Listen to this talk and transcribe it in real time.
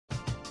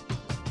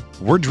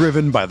We're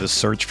driven by the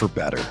search for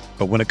better.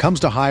 But when it comes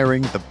to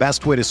hiring, the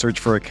best way to search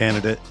for a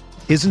candidate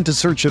isn't to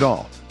search at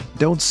all.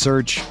 Don't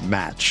search,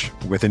 match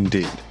with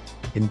Indeed.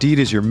 Indeed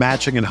is your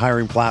matching and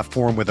hiring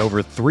platform with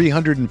over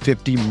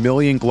 350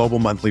 million global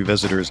monthly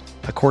visitors,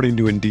 according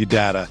to Indeed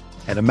data,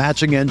 and a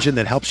matching engine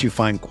that helps you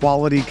find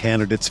quality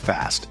candidates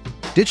fast.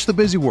 Ditch the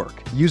busy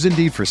work. Use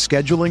Indeed for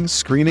scheduling,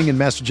 screening, and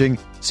messaging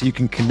so you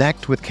can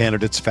connect with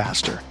candidates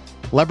faster.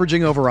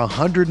 Leveraging over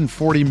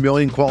 140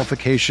 million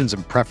qualifications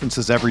and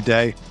preferences every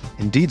day,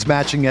 Indeed's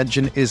matching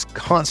engine is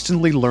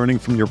constantly learning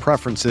from your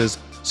preferences,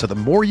 so the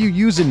more you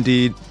use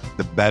Indeed,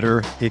 the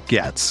better it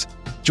gets.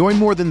 Join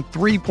more than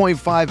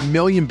 3.5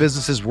 million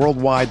businesses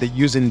worldwide that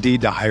use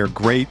Indeed to hire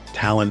great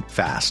talent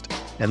fast.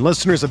 And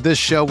listeners of this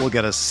show will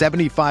get a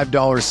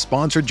 $75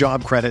 sponsored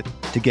job credit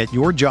to get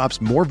your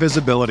jobs more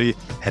visibility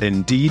at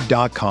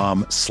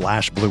Indeed.com/Blue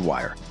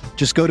Wire.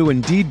 Just go to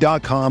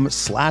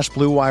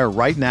Indeed.com/Blue Wire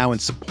right now and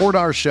support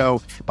our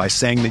show by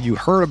saying that you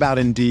heard about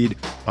Indeed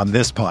on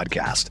this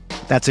podcast.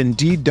 That's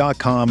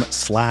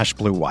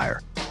Indeed.com/Blue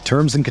Wire.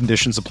 Terms and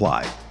conditions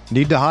apply.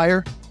 Need to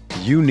hire?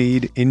 You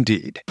need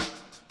Indeed.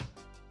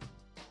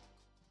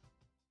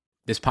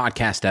 This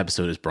podcast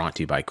episode is brought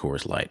to you by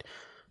Coors Light.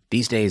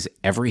 These days,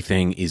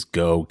 everything is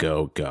go,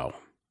 go, go.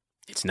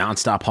 It's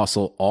nonstop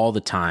hustle all the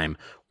time.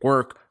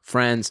 Work,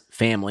 friends,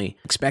 family,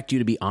 expect you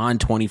to be on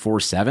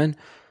 24/7.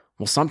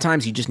 Well,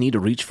 sometimes you just need to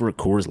reach for a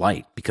Coors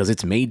Light because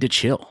it's made to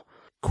chill.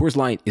 Coors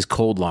Light is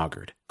cold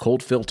lagered,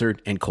 cold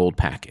filtered, and cold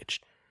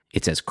packaged.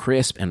 It's as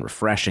crisp and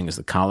refreshing as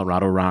the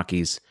Colorado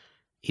Rockies.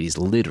 It is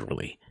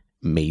literally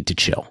made to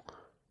chill.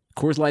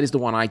 Coors Light is the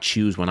one I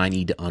choose when I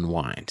need to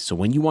unwind. So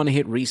when you want to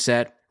hit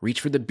reset,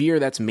 reach for the beer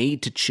that's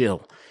made to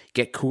chill.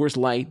 Get Coors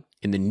Light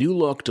in the new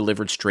look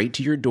delivered straight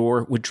to your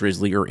door with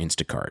Drizzly or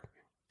Instacart.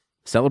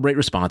 Celebrate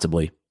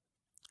responsibly.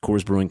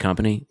 Coors Brewing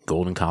Company,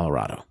 Golden,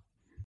 Colorado.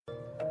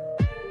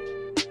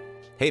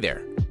 Hey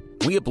there.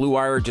 We at Blue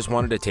Wire just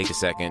wanted to take a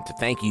second to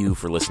thank you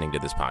for listening to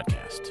this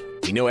podcast.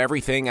 We know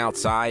everything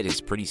outside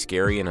is pretty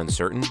scary and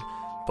uncertain,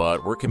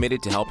 but we're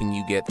committed to helping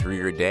you get through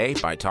your day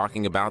by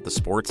talking about the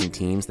sports and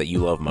teams that you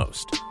love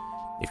most.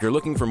 If you're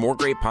looking for more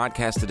great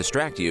podcasts to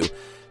distract you,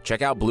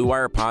 check out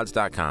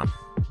BlueWirePods.com.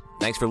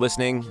 Thanks for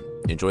listening.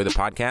 Enjoy the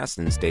podcast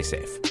and stay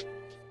safe.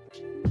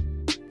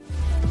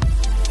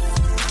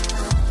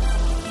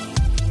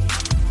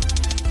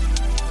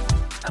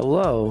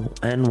 Hello,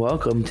 and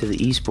welcome to the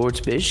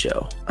Esports Biz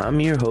Show. I'm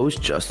your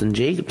host, Justin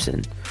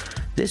Jacobson.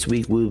 This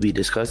week, we'll be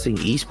discussing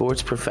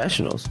esports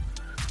professionals.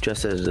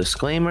 Just as a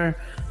disclaimer,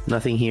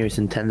 nothing here is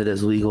intended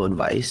as legal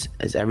advice,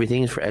 as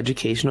everything is for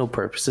educational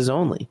purposes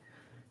only.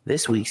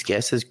 This week's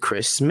guest is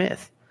Chris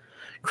Smith.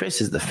 Chris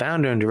is the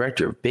founder and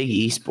director of Big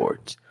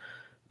Esports.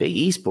 Big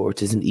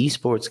Esports is an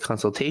esports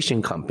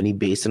consultation company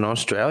based in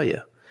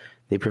Australia.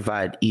 They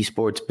provide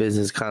esports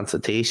business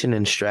consultation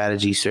and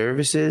strategy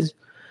services,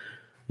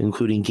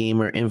 including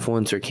gamer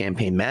influencer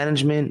campaign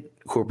management,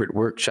 corporate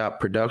workshop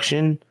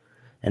production,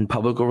 and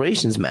public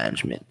relations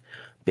management.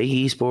 Big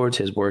Esports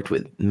has worked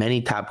with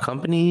many top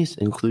companies,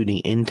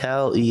 including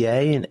Intel,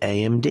 EA, and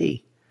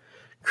AMD.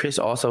 Chris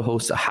also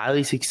hosts a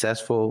highly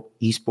successful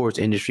esports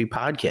industry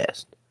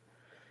podcast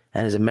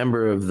and is a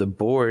member of the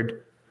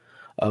board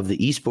of the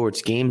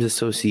Esports Games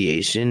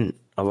Association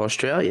of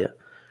Australia.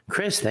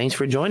 Chris, thanks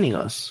for joining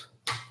us.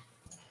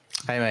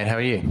 Hey, mate, how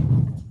are you?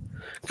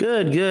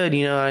 Good.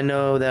 You know, I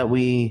know that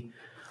we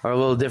are a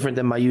little different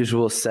than my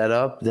usual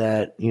setup,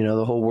 that, you know,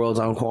 the whole world's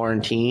on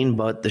quarantine,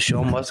 but the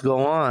show must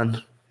go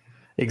on.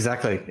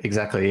 Exactly.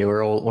 Yeah,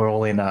 we're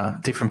all in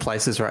different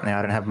places right now.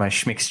 I don't have my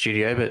schmick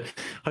studio, but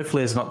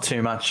hopefully there's not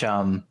too much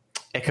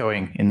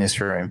echoing in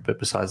this room. But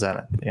besides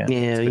that, yeah,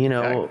 you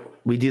know,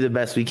 we do the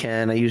best we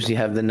can. I usually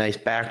have the nice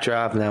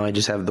backdrop. Now I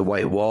just have the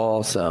white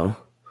wall, so...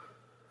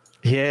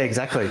 Yeah,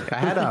 exactly. I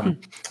had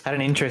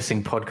an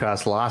interesting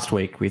podcast last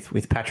week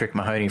with Patrick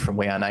Mahoney from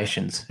We Are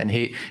Nations, and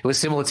it was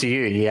similar to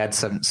you. He had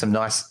some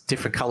nice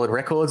different coloured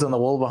records on the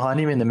wall behind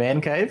him in the man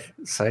cave.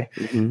 So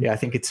yeah, I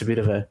think it's a bit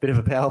of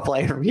a power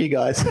play from you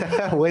guys.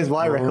 Where's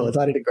my records?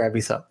 I need to grab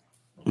me some.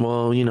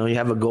 Well, you know, you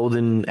have a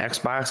golden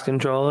Xbox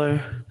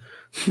controller.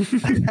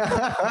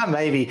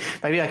 Maybe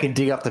I can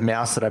dig up the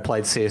mouse that I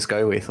played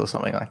CS:GO with or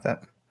something like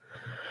that.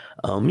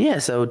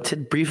 So to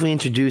briefly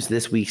introduce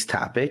this week's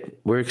topic,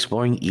 we're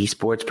exploring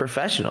esports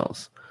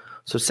professionals.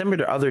 So similar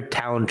to other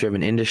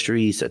talent-driven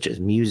industries such as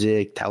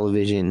music,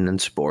 television,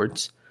 and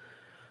sports,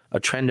 a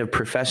trend of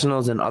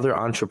professionals and other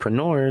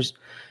entrepreneurs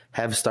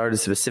have started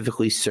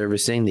specifically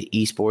servicing the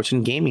esports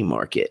and gaming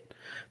market.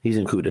 These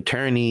include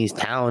attorneys,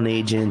 talent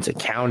agents,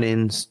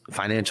 accountants,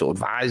 financial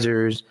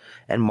advisors,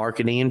 and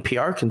marketing and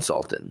PR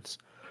consultants.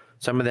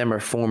 Some of them are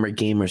former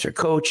gamers or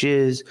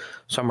coaches,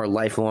 some are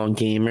lifelong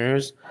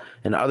gamers,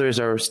 and others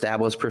are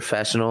established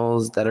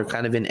professionals that are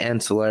kind of in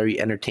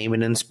ancillary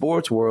entertainment and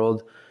sports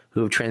world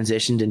who have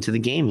transitioned into the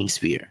gaming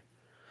sphere.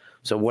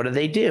 So what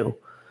do?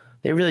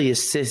 They really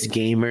assist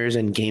gamers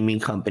and gaming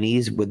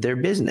companies with their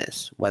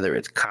business, whether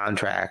it's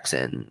contracts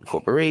and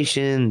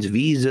corporations,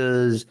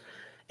 visas,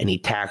 any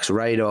tax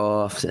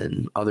write-offs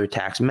and other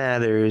tax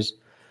matters.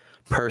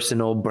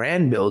 personal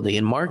brand building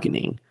and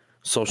marketing,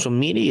 social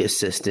media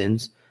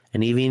assistance,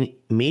 and even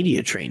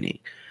media training.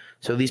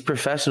 So these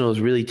professionals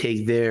really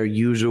take their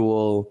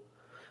usual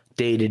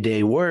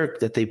day-to-day work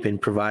that they've been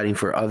providing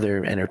for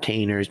other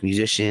entertainers,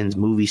 musicians,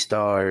 movie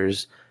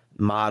stars,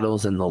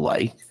 models, and the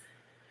like,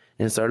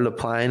 and started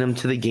applying them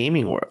to the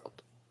gaming world.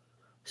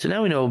 So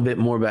now we know a bit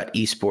more about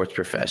esports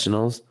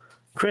professionals.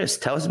 Chris,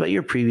 tell us about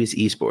your previous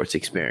esports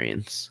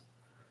experience.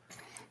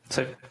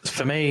 So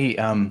for me,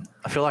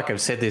 I feel like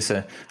I've said this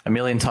a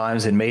million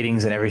times in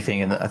meetings and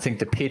everything, and I think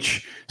the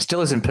pitch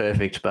still isn't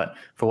perfect, but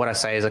for what I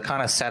say is I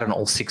kind of sat on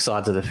all six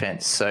sides of the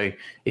fence. So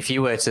if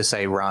you were to,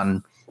 say,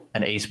 run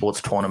an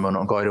esports tournament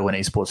or go to an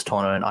esports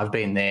tournament, I've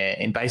been there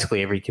in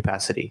basically every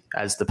capacity,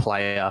 as the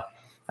player,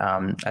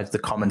 as the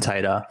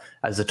commentator,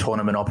 as the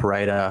tournament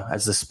operator,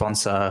 as the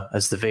sponsor,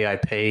 as the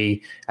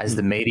VIP, as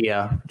the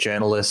media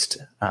journalist,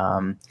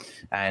 and,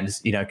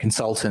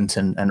 consultant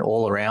and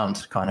all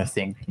around kind of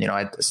thing.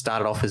 I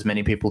started off, as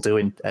many people do,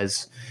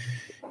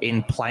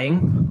 in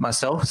playing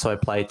myself. So I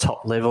played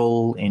top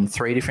level in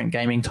 3 different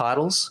gaming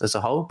titles as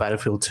a whole: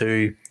 Battlefield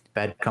 2,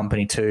 Bad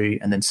Company 2,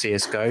 and then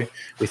CSGO,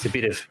 with a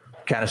bit of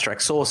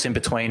Counter-Strike Source in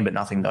between, but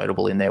nothing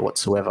notable in there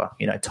whatsoever.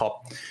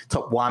 Top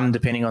 1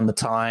 depending on the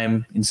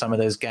time in some of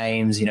those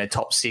games,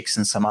 top 6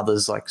 in some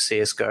others like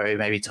CSGO,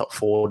 maybe top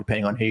 4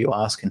 depending on who you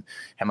ask and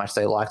how much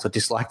they liked or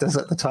disliked us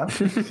at the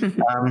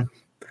time.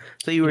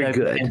 So you were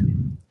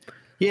good.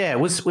 Yeah,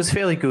 was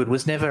fairly good.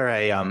 Was never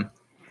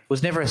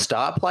a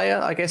star player,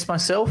 I guess,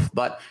 myself,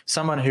 but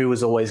someone who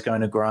was always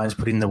going to grind,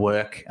 put in the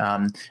work,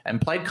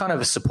 and played kind of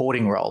a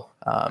supporting role.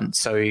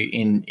 So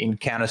in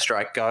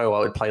Counter-Strike Go, I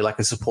would play like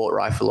a support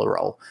rifler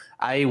role.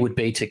 A would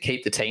be to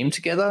keep the team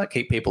together,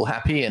 keep people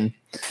happy, and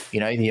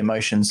the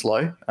emotions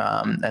low,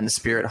 and the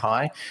spirit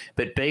high.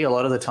 But B, a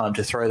lot of the time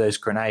to throw those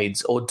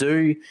grenades or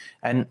do,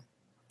 and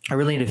I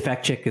really need to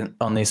fact check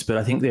on this, but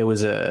I think there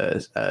was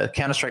a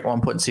Counter-Strike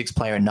 1.6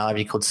 player in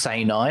Na'Vi called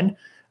Say9,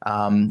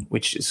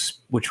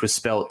 which was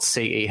spelled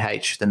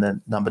CEH, then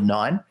the number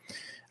 9.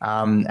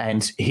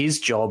 And his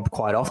job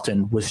quite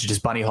often was to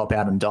just bunny hop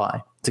out and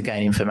die to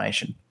gain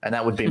information. And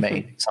that would be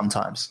me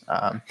sometimes.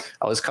 I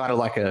was kind of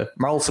like a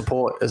moral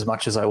support as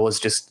much as I was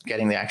just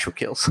getting the actual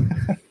kills.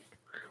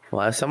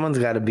 Well, someone's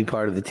got to be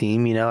part of the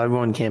team.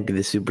 Everyone can't be the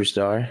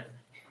superstar.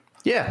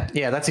 Yeah,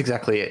 that's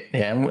exactly it.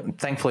 Yeah, and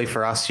thankfully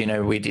for us,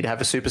 we did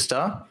have a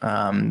superstar,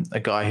 a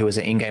guy who was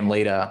an in-game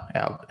leader,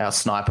 our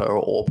sniper,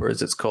 or AWPer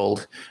as it's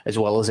called, as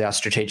well as our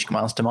strategic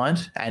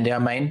mastermind and our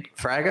main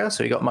fragger.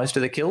 So he got most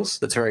of the kills.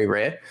 That's very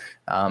rare.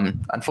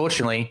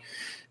 Unfortunately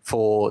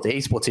for the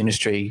esports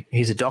industry,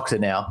 he's a doctor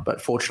now,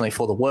 but fortunately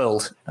for the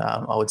world,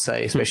 I would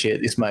say, especially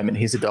at this moment,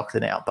 he's a doctor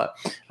now. But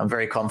I'm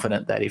very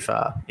confident that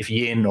if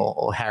Yin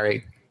or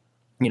Harry,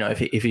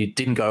 if he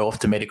didn't go off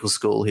to medical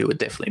school, he would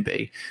definitely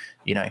be,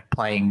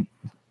 playing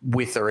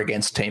with or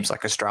against teams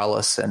like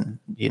Astralis and,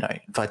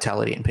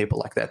 Vitality and people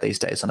like that these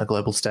days on a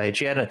global stage.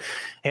 He had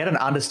an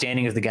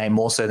understanding of the game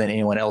more so than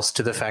anyone else,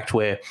 to the fact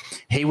where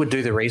he would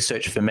do the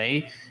research for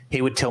me.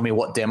 He would tell me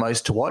what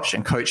demos to watch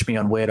and coach me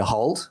on where to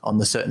hold on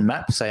the certain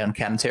map, say on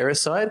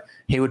counter-terrorist side.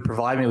 He would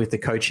provide me with the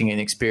coaching and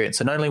experience.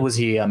 So not only was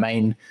he our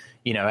main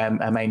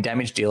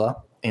damage dealer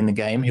in the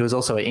game, he was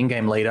also an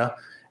in-game leader,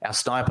 our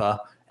sniper,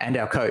 and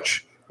our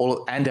coach.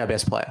 And our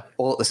best player,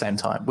 all at the same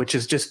time, which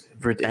is just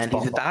ridiculous.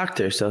 And he's a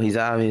doctor, so he's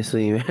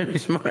obviously very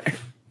smart.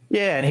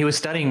 Yeah, and he was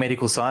studying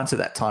medical science at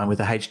that time with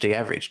a HD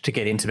average to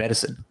get into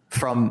medicine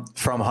from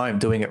home,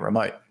 doing it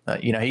remote.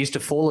 He used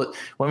to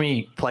when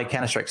we played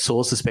Counter-Strike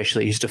Source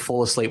especially, he used to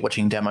fall asleep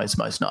watching demos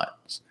most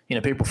nights.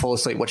 People fall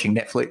asleep watching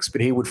Netflix,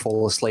 but he would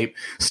fall asleep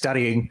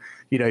studying,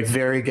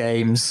 very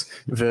games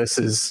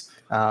versus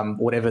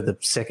whatever the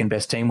second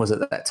best team was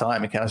at that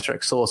time in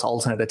Counter-Strike Source,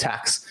 alternate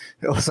attacks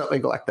or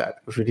something like that.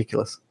 It was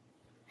ridiculous.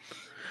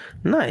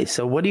 Nice.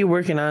 So what are you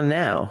working on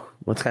now?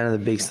 What's kind of the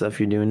big stuff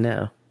you're doing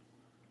now?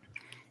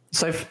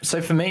 So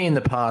for me in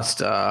the past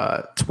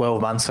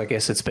 12 months, I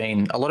guess it's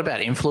been a lot about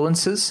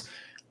influencers.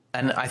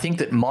 And I think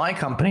that my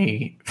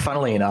company,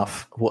 funnily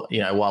enough,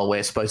 while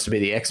we're supposed to be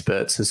the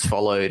experts, has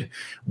followed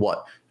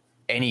what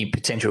any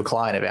potential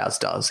client of ours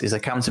does. Is they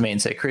come to me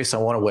and say, Chris, I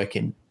want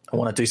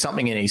to do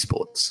something in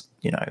esports.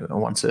 I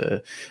want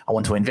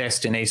to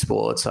invest in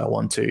esports. I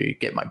want to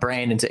get my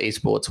brand into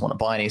esports. I want to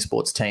buy an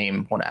esports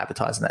team. I want to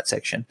advertise in that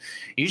section.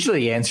 Usually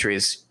the answer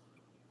is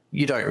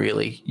you don't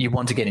really. You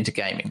want to get into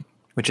gaming,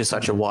 which is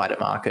such a wider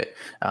market,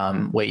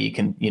 where you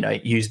can,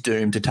 use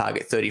Doom to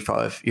target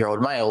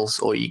 35-year-old males,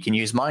 or you can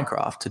use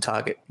Minecraft to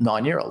target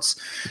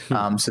 9-year-olds. So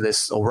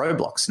or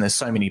Roblox, and there's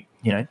so many,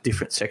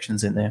 different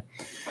sections in there.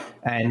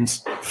 And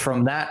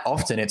from that,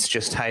 often it's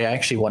just, hey, I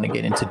actually want to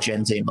get into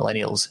Gen Z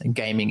millennials, and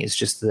gaming is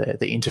just the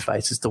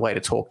interface, is the way to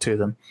talk to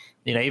them.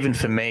 Even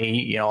for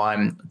me,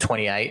 I'm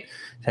 28,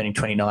 turning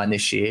 29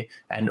 this year,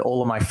 and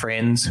all of my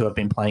friends who I've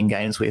been playing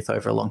games with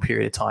over a long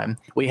period of time,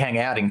 we hang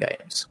out in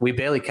games. We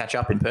barely catch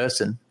up in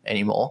person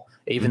anymore,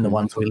 even the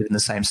ones we live in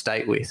the same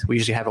state with. We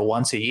usually have a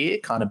once a year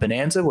kind of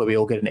bonanza where we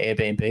all get an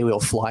Airbnb, we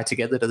all fly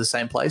together to the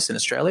same place in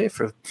Australia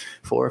for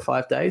 4 or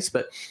 5 days.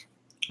 But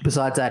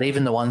besides that,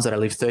 even the ones that I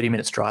live 30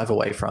 minutes drive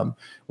away from,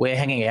 we're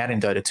hanging out in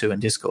Dota 2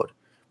 and Discord,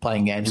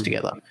 playing games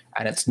together.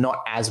 And it's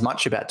not as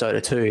much about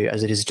Dota 2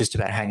 as it is just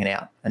about hanging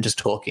out and just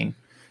talking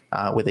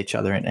with each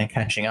other and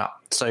catching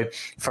up. So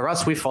for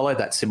us, we followed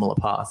that similar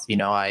path.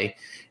 I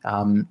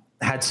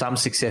had some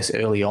success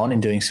early on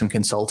in doing some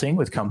consulting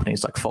with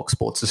companies like Fox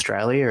Sports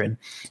Australia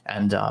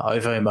and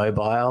OVO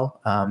Mobile,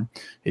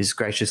 is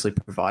graciously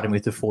providing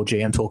with the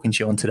 4G I'm talking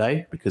to you on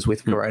today, because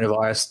with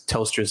coronavirus,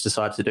 Telstra has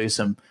decided to do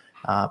some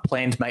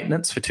planned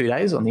maintenance for 2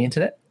 days on the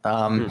internet.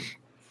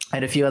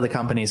 And a few other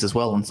companies as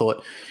well, and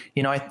thought,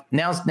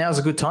 now's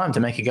a good time to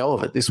make a go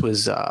of it. This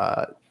was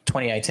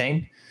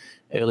 2018,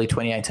 early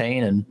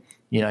 2018, and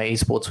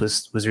esports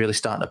was really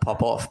starting to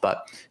pop off.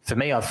 But for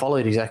me, I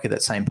followed exactly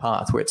that same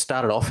path, where it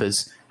started off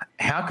as,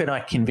 how can I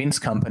convince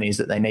companies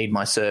that they need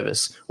my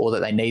service or that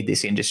they need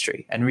this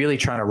industry, and really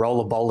trying to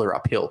roll a boulder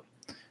uphill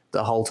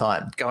the whole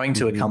time, going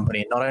to a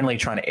company, not only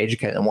trying to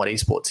educate them what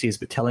esports is,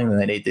 but telling them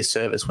they need this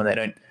service when they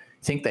don't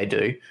think they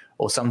do,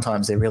 or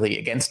sometimes they're really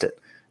against it.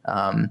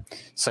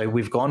 So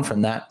we've gone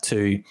from that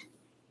to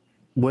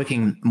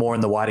working more in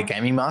the wider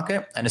gaming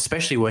market, and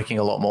especially working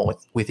a lot more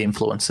with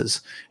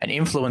influencers. And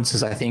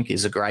influencers, I think,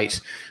 is a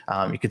great,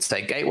 you could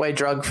say, gateway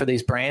drug for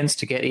these brands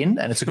to get in,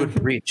 and it's a good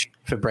bridge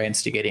for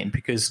brands to get in,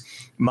 because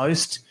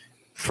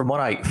from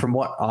what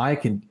I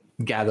can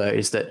gather,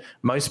 is that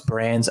most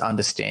brands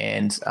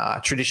understand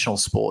traditional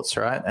sports,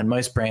 right? And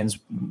most brands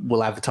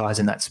will advertise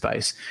in that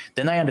space.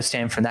 Then they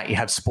understand from that you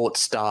have sports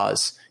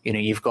stars.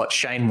 You've got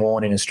Shane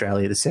Warne in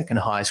Australia, the second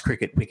highest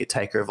cricket wicket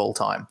taker of all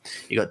time.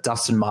 You've got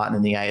Dustin Martin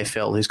in the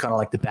AFL, who's kind of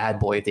like the bad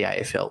boy of the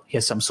AFL. He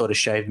has some sort of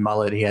shaved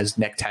mullet. He has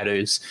neck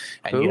tattoos.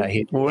 And,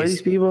 who are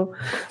these people?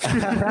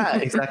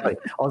 Exactly.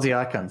 Aussie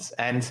icons.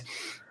 And,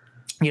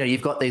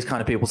 you've got these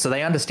kind of people. So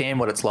they understand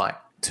what it's like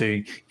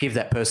to give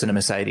that person a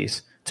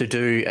Mercedes, to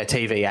do a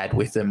TV ad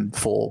with them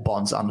for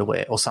Bonds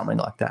underwear or something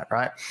like that,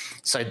 right?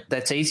 So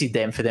that's easy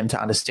then for them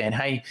to understand,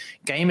 hey,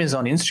 gamers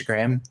on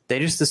Instagram, they're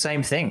just the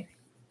same thing.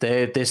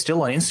 They're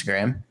still on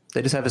Instagram.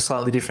 They just have a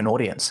slightly different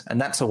audience.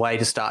 And that's a way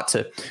to start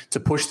to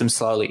push them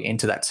slowly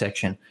into that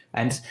section.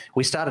 And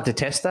we started to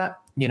test that.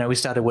 We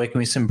started working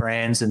with some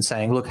brands and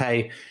saying, look,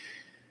 hey,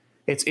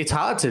 it's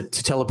hard to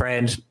tell a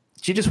brand,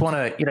 do you just want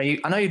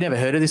to, I know you've never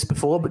heard of this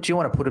before, but do you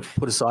want to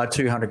put aside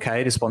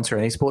 $200K to sponsor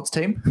an esports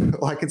team?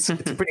 Like it's a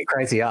pretty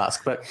crazy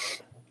ask. But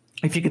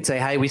if you could say,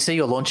 hey, we see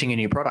you're launching a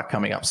new product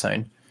coming up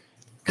soon,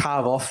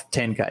 carve off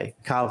 10K,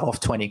 carve off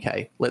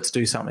 20K. Let's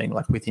do something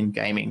like within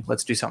gaming.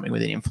 Let's do something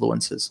within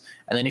influencers.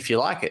 And then if you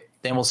like it,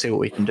 then we'll see what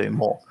we can do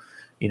more,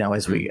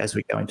 as we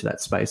go into that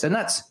space. And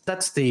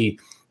that's the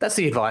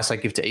advice I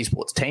give to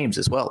esports teams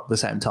as well at the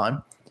same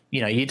time.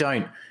 You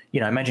don't,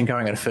 imagine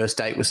going on a first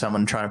date with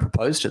someone trying to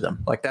propose to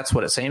them. Like that's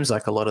what it seems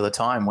like a lot of the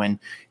time when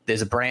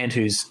there's a brand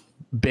who's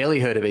barely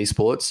heard of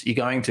esports. You're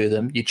going to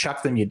them, you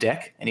chuck them your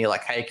deck, and you're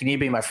like, hey, can you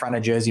be my front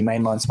of jersey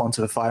mainline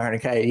sponsor for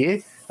 $500K a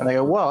year? And they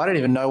go, whoa, I don't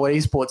even know what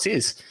esports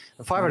is.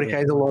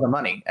 $500K is a lot of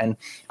money. And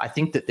I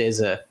think that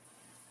there's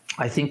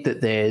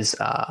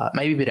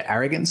maybe a bit of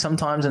arrogance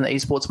sometimes in the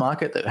esports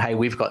market that, hey,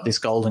 we've got this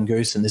golden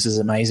goose and this is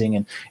amazing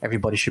and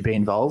everybody should be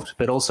involved.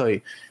 But also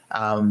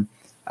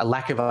a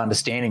lack of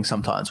understanding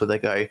sometimes where they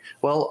go,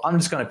 well, I'm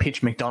just going to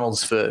pitch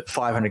McDonald's for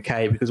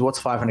 $500K because what's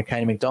 $500K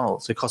to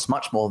McDonald's? It costs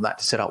much more than that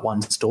to set up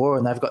one store,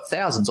 and they've got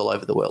thousands all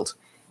over the world.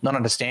 Not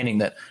understanding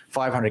that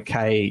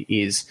 $500K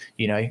is,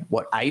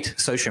 8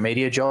 social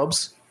media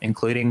jobs,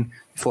 including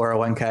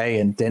 401K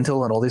and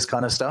dental and all this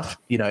kind of stuff.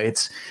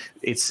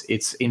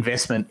 It's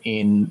investment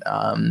in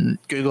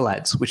Google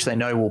ads, which they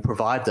know will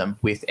provide them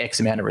with X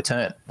amount of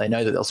return. They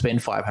know that they'll spend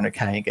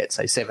 $500K and get,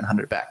 say,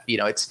 $700 back.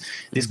 It's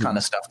this kind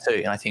of stuff too.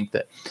 And I think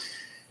that,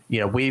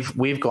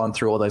 we've gone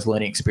through all those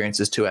learning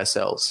experiences to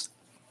ourselves.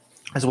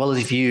 As well as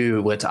if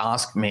you were to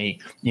ask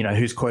me,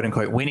 who's quote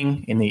unquote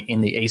winning in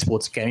the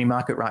esports gaming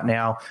market right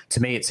now,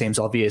 to me it seems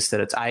obvious that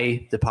it's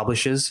A, the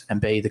publishers,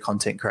 and B, the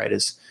content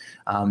creators.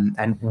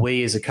 And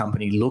we as a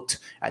company looked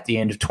at the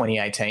end of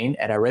 2018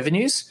 at our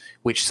revenues,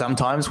 which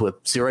sometimes were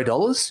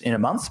 $0 in a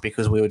month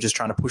because we were just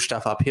trying to push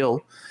stuff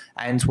uphill,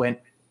 and went,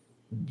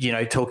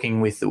 talking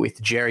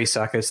with Jerry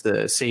Sarkis,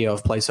 the CEO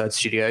of Playside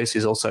Studios,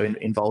 who's also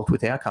involved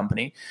with our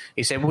company.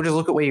 He said, well, just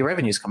look at where your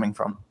revenue's coming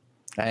from.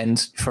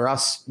 And for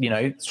us,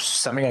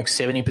 something like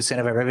 70%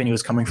 of our revenue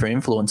was coming from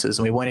influencers,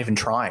 and we weren't even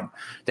trying.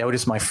 They were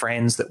just my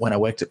friends that when I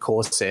worked at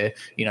Corsair,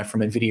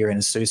 from NVIDIA and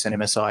ASUS and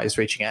MSI, is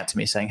reaching out to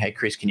me saying, hey,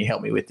 Chris, can you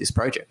help me with this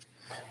project?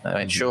 And I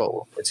went,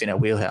 sure, it's in our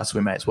wheelhouse,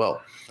 we may as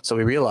well. So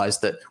we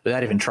realized that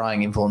without even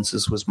trying,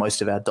 influencers was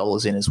most of our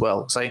dollars in as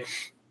well. So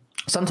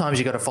sometimes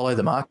you got to follow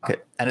the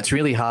market, and it's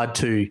really hard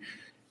to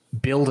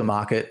build a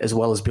market as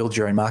well as build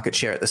your own market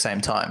share at the same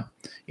time,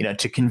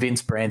 to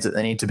convince brands that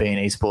they need to be in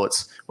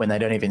esports when they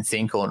don't even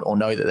think or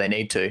know that they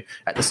need to,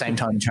 at the same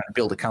time trying to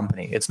build a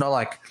company. It's not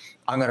like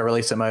I'm going to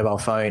release a mobile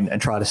phone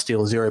and try to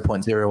steal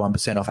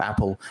 0.01% off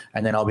Apple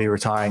and then I'll be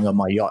retiring on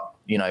my yacht,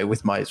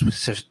 with my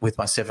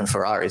 7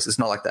 Ferraris. It's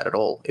not like that at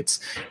all. It's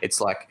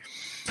like,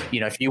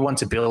 if you want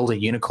to build a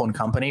unicorn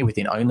company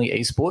within only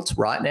esports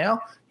right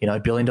now,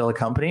 $1 billion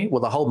company,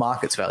 well, the whole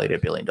market's valued at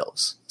 $1 billion.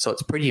 So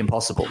it's pretty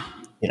impossible,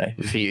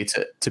 for you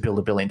to build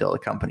a $1 billion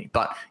company.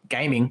 But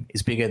gaming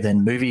is bigger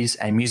than movies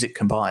and music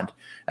combined.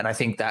 And I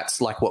think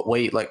that's like what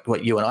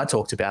you and I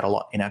talked about a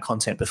lot in our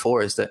content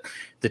before, is that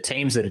the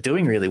teams that are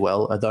doing really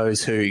well are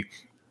those who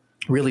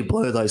really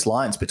blur those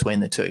lines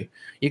between the two.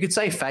 You could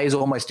say FaZe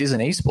almost is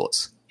an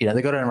esports.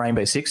 They got a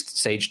Rainbow Six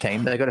Siege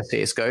team, they got a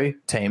CSGO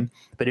team,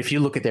 but if you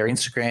look at their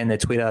Instagram, their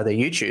Twitter, their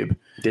YouTube,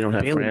 they don't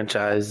have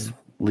franchise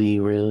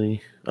league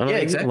really.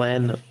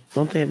 Exactly.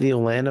 Don't they have the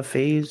Atlanta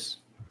FaZe?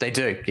 They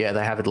do. Yeah,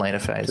 they have Atlanta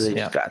FaZe. So they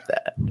just got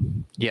that.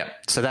 Yeah.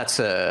 So that's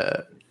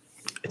it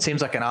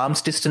seems like an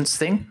arm's distance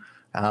thing.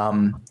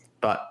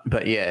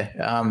 But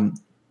yeah,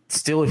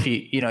 still, if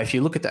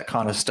you look at that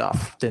kind of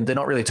stuff, then they're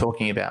not really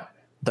talking about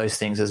those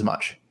things as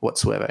much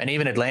whatsoever. And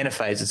even Atlanta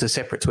FaZe, it's a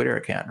separate Twitter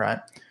account, right,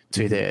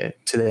 to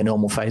their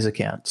normal FaZe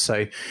account.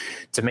 So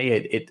to me,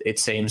 it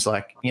seems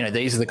like,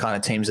 these are the kind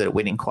of teams that are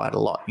winning quite a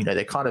lot.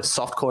 They're kind of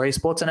softcore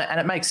esports, and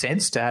it makes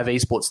sense to have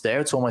esports there.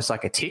 It's almost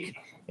like a tick.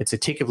 It's a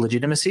tick of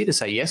legitimacy to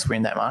say, yes, we're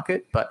in that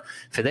market. But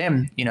for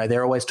them,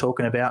 they're always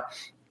talking about,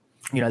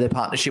 their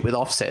partnership with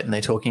Offset, and they're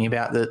talking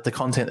about the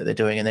content that they're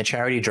doing and their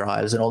charity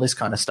drives and all this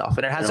kind of stuff.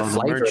 And it has a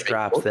flavor merch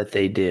drops that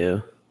they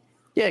do.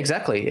 Yeah,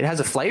 exactly. It has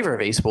a flavor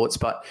of esports,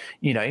 but,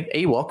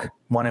 Ewok,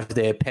 one of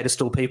their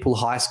pedestal people,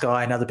 High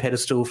Sky, another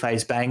pedestal,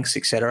 FaZe Banks,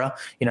 etc.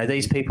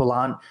 These people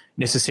aren't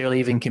necessarily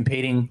even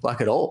competing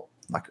like at all.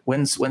 Like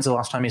when's the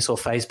last time you saw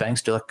FaZe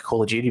Banks do like a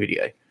Call of Duty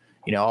video?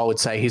 I would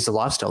say he's a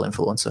lifestyle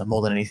influencer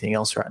more than anything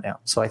else right now.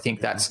 So I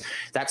think that's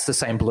the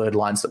same blurred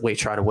lines that we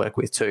try to work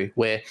with too,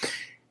 where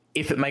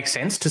if it makes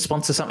sense to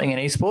sponsor something in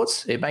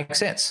esports, it makes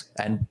sense.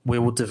 And we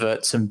will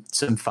divert some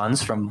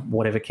funds from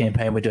whatever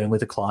campaign we're doing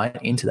with a client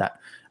into that.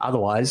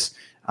 Otherwise,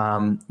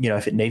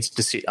 if it needs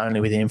to sit only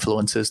with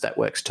influencers, that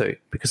works too.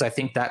 Because I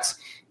think that's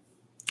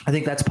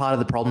part of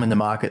the problem in the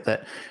market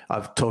that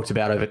I've talked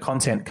about over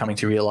content coming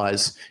to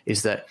realize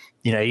is that,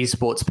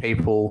 esports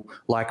people,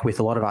 like with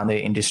a lot of other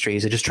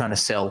industries, are just trying to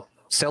sell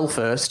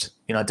first,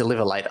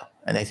 deliver later.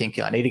 And they think,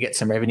 I need to get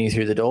some revenue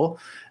through the door.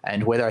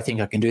 And whether I think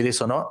I can do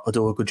this or not, or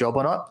do a good job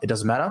or not, it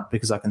doesn't matter,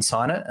 because I can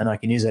sign it and I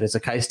can use that as a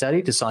case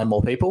study to sign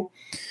more people,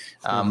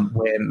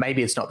 where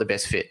maybe it's not the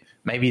best fit.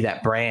 Maybe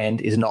that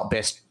brand is not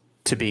best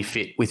to be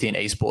fit within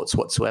esports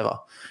whatsoever.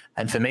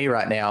 And for me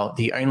right now,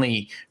 the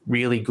only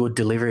really good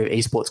delivery of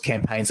esports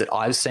campaigns that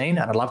I've seen,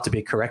 and I'd love to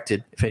be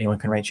corrected if anyone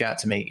can reach out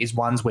to me, is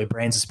ones where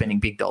brands are spending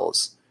big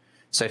dollars.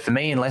 So for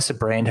me, unless a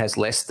brand has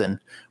less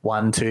than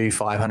 1, 2,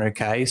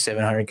 500K,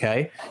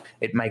 700K,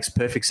 it makes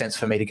perfect sense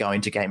for me to go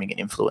into gaming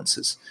and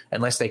influencers.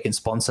 Unless they can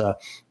sponsor,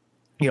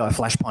 a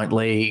Flashpoint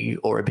League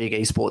or a big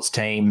esports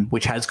team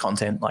which has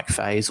content like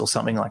FaZe or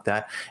something like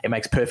that, it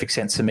makes perfect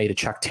sense for me to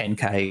chuck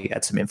 10K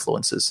at some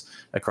influencers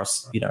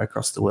across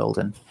the world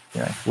and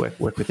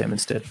work with them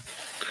instead.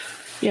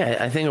 Yeah,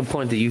 I think a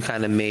point that you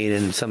kind of made,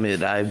 and something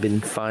that I've been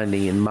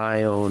finding in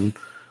my own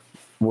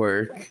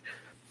work,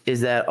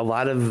 is that a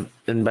lot of,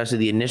 especially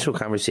the initial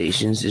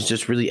conversations, is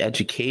just really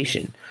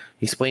education.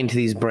 Explain to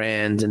these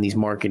brands and these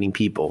marketing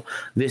people,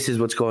 this is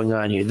what's going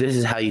on here. This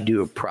is how you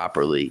do it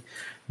properly.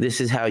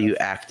 This is how you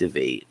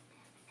activate.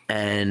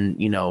 And,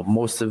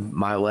 most of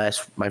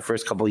my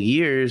first couple of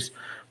years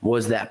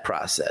was that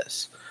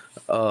process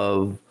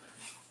of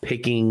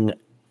picking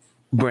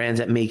brands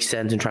that make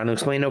sense and trying to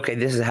explain, okay,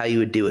 this is how you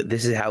would do it.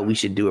 This is how we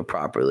should do it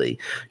properly.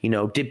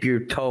 Dip your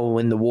toe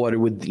in the water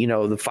with, the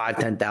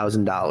 $5,000,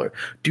 $10,000.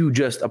 Do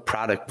just a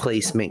product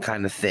placement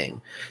kind of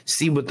thing.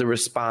 See what the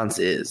response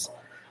is.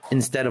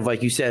 Instead of,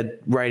 like you said,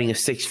 writing a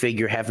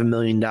 6-figure,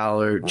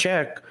 $500,000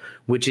 check,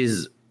 which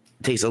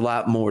takes a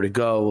lot more to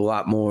go, a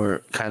lot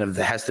more kind of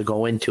that has to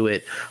go into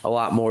it, a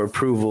lot more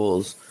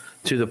approvals,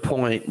 to the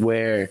point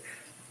where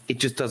it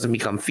just doesn't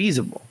become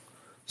feasible.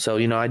 So,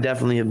 I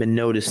definitely have been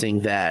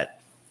noticing that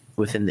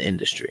within the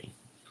industry.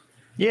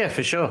 Yeah,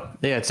 for sure.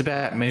 Yeah, it's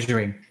about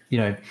measuring,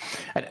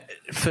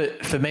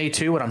 for me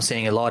too, what I'm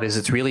seeing a lot is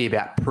it's really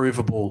about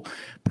provable,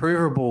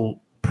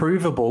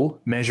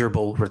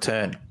 measurable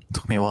return. It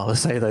took me a while to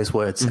say those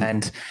words.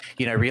 And,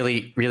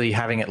 really, really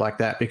having it like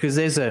that, because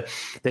there's a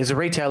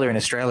retailer in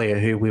Australia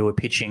who we were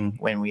pitching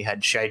when we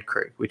had Shade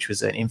Crew, which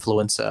was an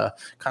influencer,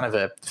 kind of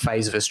a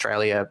FaZe of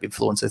Australia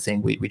influencer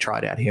thing we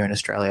tried out here in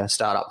Australia,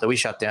 startup that we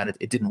shut down.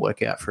 It didn't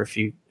work out for a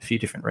few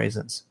different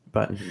reasons,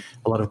 but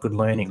a lot of good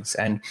learnings.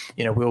 And,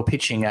 we were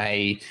pitching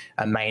a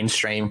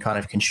mainstream kind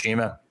of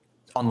consumer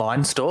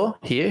online store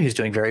here who's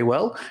doing very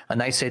well.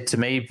 And they said to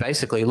me,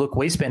 basically, look,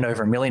 we spend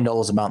over $1 million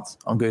a month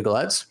on Google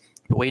Ads,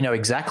 but we know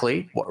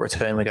exactly what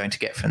return we're going to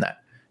get from that.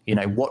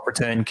 What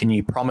return can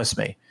you promise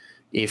me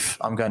if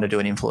I'm going to do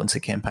an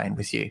influencer campaign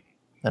with you?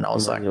 And I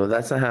was like, well,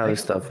 that's not how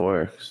this stuff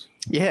works.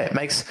 Yeah, it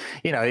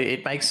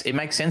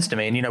makes sense to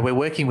me. And, we're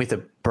working with a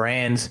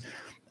brand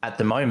at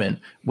the moment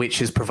which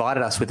has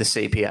provided us with a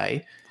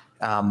CPA.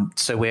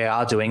 So we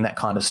are doing that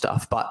kind of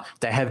stuff, but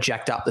they have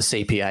jacked up the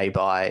CPA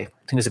by, I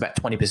think it's about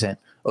 20%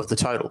 of the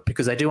total,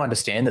 because they do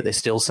understand that there's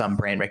still some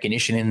brand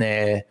recognition in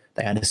there.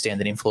 They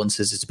understand that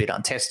influencers is a bit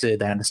untested.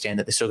 They understand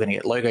that they're still going to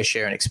get logo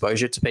share and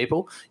exposure to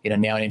people,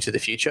 now and into the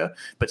future.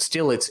 But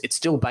still, it's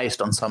still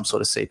based on some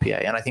sort of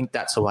CPA. And I think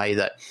that's a way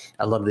that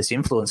a lot of this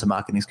influencer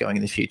marketing is going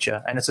in the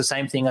future. And it's the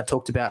same thing I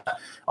talked about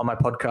on my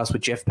podcast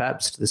with Jeff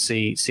Pabst,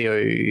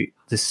 the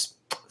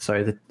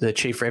the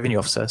Chief Revenue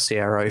Officer,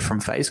 CRO from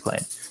FaZe Clan,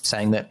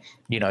 saying that,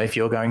 if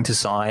you're going to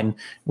sign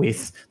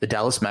with the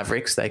Dallas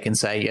Mavericks, they can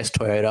say, yes,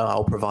 Toyota,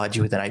 I'll provide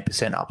you with an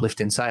 8%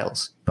 uplift in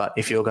sales. But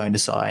if you're going to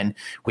sign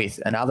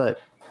with another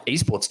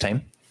esports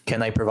team, can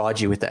they provide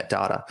you with that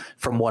data?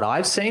 From what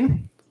I've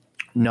seen,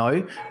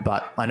 no,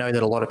 but I know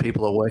that a lot of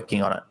people are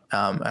working on it.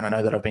 And I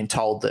know that I've been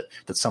told that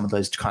some of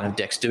those kind of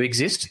decks do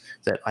exist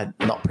that I'm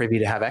not privy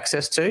to have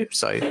access to.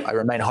 So I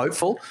remain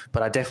hopeful,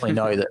 but I definitely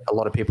know that a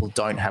lot of people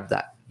don't have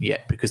that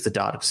yet because the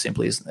data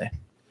simply isn't there.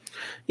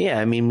 Yeah,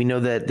 I mean, we know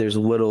that there's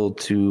little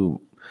to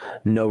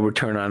no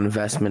return on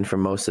investment for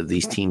most of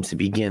these teams to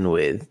begin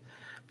with.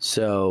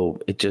 So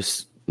it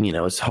just,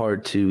 it's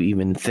hard to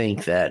even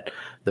think that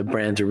the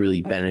brands are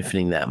really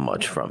benefiting that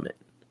much from it.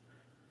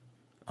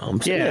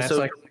 And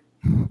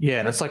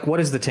it's like, what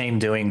is the team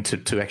doing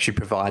to actually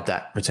provide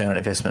that return on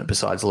investment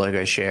besides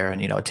logo share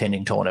and,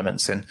 attending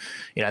tournaments? And,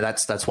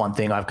 that's one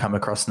thing I've come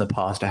across in the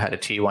past. I had a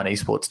tier 1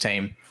 esports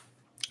team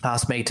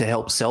ask me to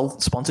help sell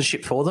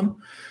sponsorship for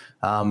them.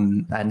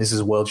 And this is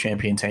a world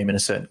champion team in a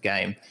certain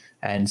game.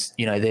 And,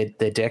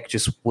 their deck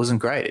just wasn't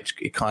great.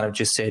 It kind of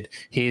just said,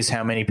 here's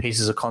how many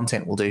pieces of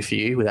content we'll do for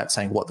you, without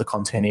saying what the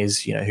content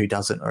is, who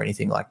doesn't or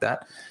anything like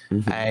that.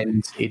 Mm-hmm.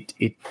 And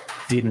it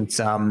didn't,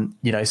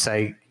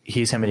 say,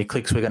 here's how many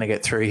clicks we're going to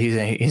get through.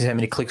 Here's how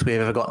many clicks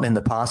we've ever gotten in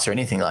the past or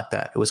anything like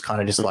that. It was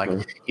kind of just like,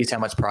 here's how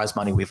much prize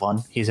money we've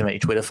won. Here's how many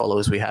Twitter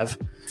followers we have.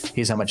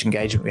 Here's how much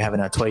engagement we have in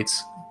our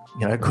tweets.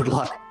 Good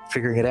luck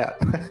figuring it out.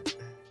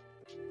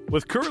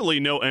 With currently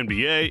no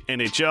NBA,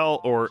 NHL,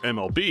 or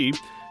MLB,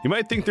 you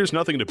might think there's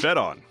nothing to bet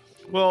on.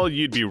 Well,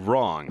 you'd be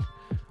wrong.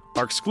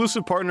 Our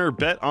exclusive partner,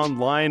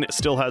 BetOnline,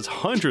 still has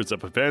hundreds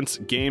of events,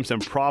 games,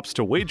 and props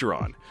to wager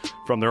on.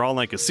 From their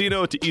online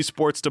casino to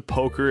esports to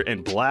poker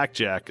and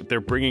blackjack, they're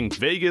bringing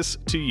Vegas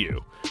to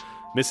you.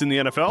 Missing the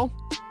NFL?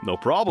 No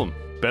problem.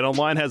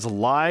 BetOnline has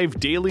live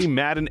daily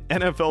Madden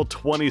NFL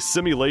 20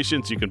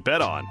 simulations you can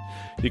bet on.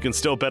 You can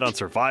still bet on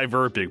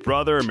Survivor, Big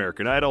Brother,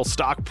 American Idol,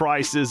 stock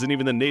prices, and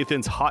even the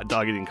Nathan's hot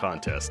dog eating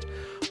contest.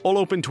 All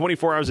open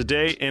 24 hours a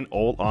day and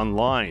all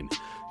online.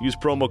 Use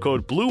promo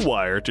code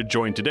BLUEWIRE to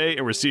join today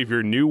and receive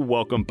your new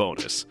welcome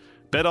bonus.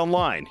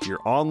 BetOnline, your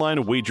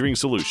online wagering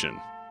solution.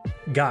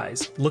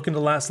 Guys, looking to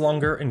last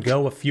longer and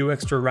go a few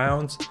extra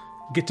rounds?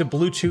 Get to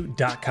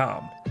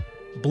BlueChew.com.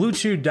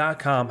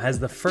 BlueChew.com has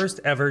the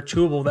first ever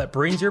chewable that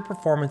brings your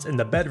performance in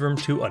the bedroom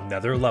to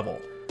another level.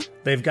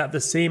 They've got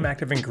the same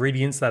active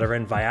ingredients that are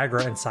in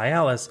Viagra and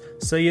Cialis,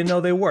 so you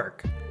know they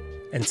work.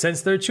 And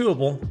since they're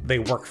chewable, they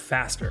work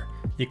faster.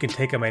 You can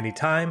take them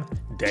anytime,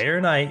 day or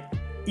night,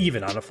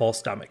 even on a full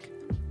stomach.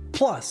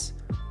 Plus,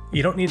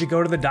 you don't need to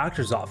go to the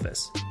doctor's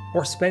office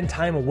or spend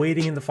time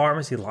waiting in the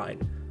pharmacy line.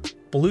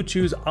 Blue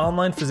Chew's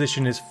online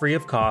physician is free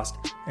of cost,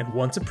 and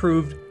once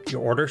approved,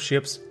 your order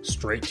ships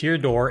straight to your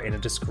door in a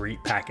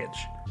discreet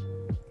package.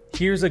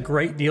 Here's a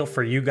great deal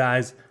for you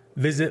guys.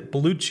 Visit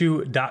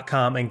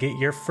BlueChew.com and get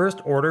your first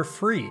order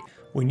free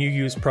when you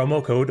use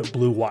promo code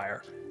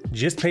BLUEWIRE.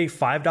 Just pay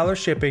 $5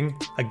 shipping.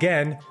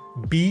 Again,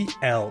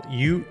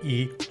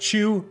 BLUE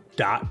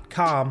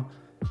Chew.com.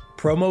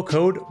 Promo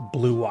code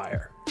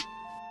BLUEWIRE.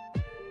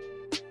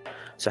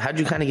 So how'd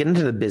you kind of get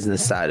into the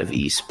business side of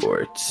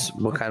esports?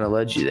 What kind of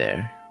led you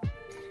there?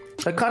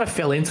 I kind of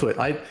fell into it.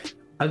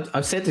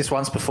 I've said this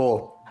once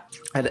before,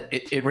 and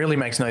it really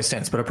makes no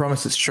sense, but I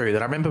promise it's true.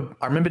 That I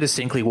remember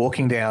distinctly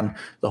walking down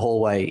the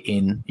hallway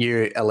in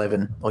year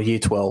 11 or year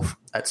 12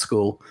 at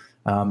school,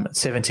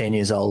 17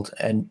 years old,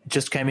 and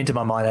just came into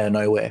my mind out of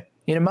nowhere.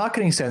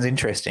 Marketing sounds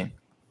interesting.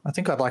 I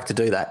think I'd like to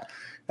do that.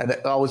 And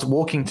I was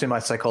walking to my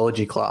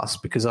psychology class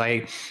because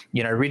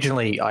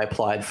originally I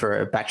applied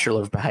for a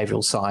Bachelor of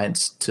Behavioral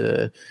Science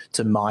to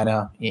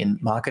minor in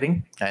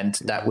marketing. And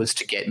that was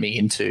to get me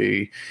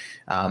into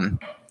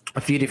a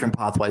few different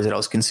pathways that I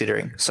was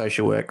considering.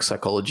 Social work,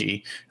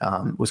 psychology,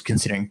 was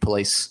considering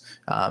police,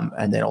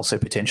 and then also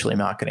potentially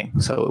marketing.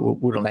 So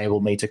it would enable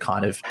me to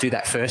kind of do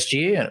that first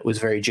year. And it was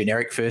very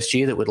generic first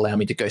year that would allow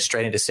me to go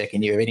straight into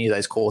second year of any of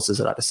those courses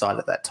that I decided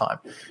at that time.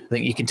 I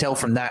think you can tell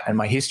from that and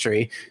my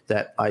history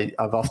that I've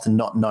often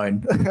not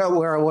known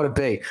where I want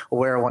to be or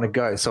where I want to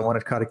go. So I want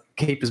to kind of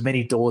keep as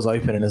many doors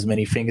open and as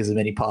many fingers, as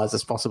many pies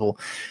as possible.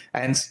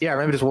 And yeah, I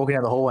remember just walking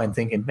down the hallway and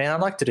thinking, man,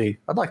 I'd like to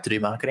do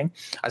marketing.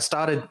 I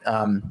started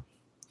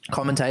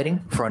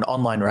commentating for an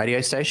online radio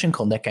station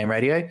called Net Game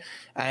Radio,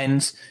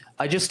 and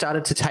I just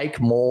started to take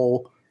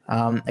more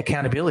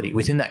accountability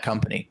within that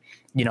company.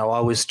 I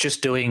was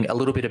just doing a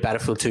little bit of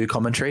Battlefield 2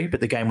 commentary, but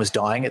the game was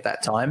dying at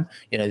that time.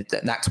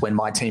 That's when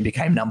my team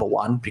became number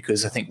one,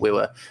 because I think we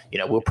were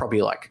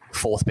probably like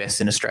fourth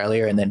best in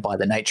Australia. And then by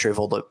the nature of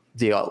all the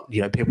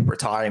people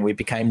retiring, we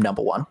became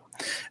number one.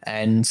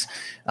 And,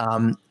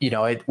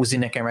 I was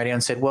in Netgame Radio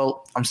and said,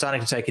 well, I'm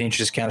starting to take an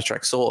interest in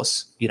Counter-Strike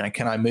Source.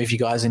 Can I move you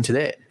guys into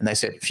there? And they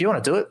said, if you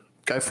want to do it,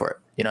 go for it.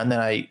 And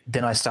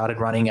then I started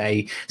running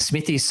a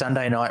Smithy's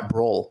Sunday Night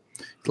Brawl,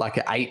 like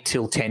an 8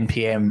 till 10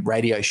 p.m.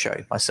 radio show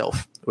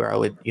myself, where I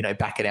would,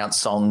 back announce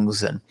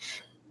songs and,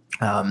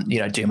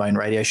 do my own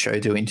radio show,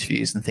 do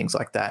interviews and things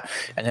like that.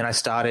 And then I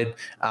started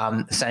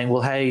saying,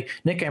 well, hey,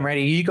 Netgame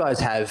Radio, you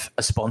guys have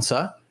a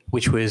sponsor,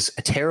 which was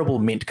a terrible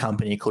mint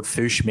company called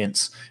Foosh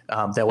Mints.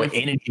 They were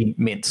energy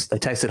mints. They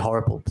tasted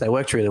horrible. They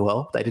worked really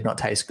well. They did not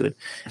taste good.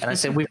 And I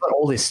said, we've got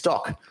all this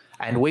stock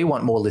and we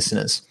want more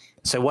listeners.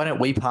 So why don't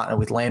we partner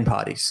with LAN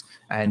parties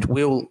and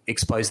we'll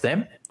expose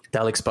them,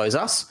 they'll expose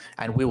us,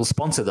 and we will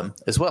sponsor them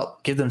as well.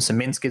 Give them some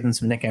mints, give them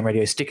some Netgame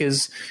Radio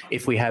stickers.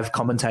 If we have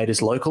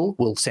commentators local,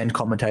 we'll send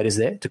commentators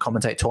there to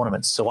commentate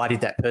tournaments. So I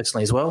did that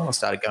personally as well. I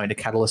started going to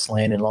Catalyst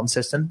LAN in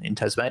Launceston in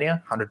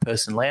Tasmania,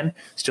 100-person LAN,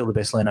 still the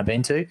best LAN I've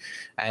been to,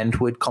 and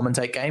would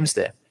commentate games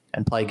there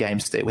and play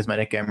games there with my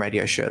Netgame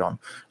Radio shirt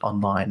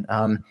online.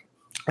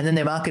 And then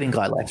their marketing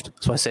guy left.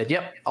 So I said,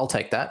 yep, I'll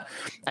take that.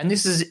 And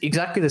this is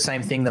exactly the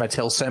same thing that I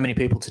tell so many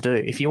people to do.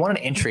 If you want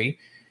an entry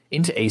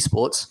into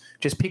esports,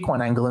 just pick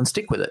one angle and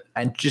stick with it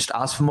and just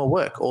ask for more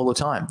work all the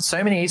time.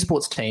 So many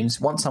esports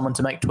teams want someone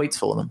to make tweets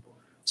for them.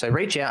 So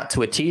reach out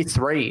to a tier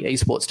 3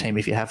 esports team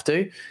if you have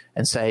to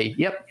and say,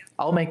 yep,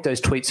 I'll make those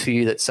tweets for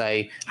you that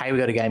say, hey, we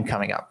got a game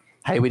coming up.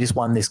 Hey, we just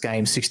won this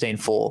game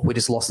 16-4. We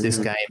just lost this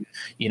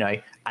game,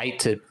 8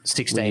 to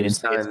 16 in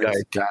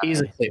CSGO.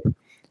 Here's a clip.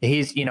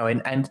 Here's,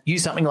 and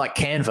use something like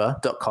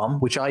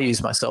canva.com, which I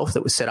use myself,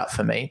 that was set up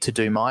for me to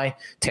do my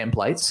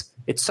templates.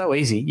 It's so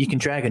easy. You can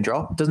drag and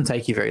drop. It doesn't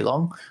take you very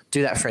long.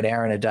 Do that for an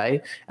hour in a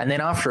day. And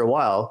then after a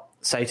while,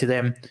 say to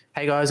them,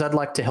 hey, guys, I'd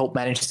like to help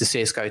manage the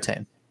CSGO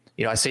team.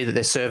 I see that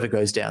their server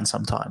goes down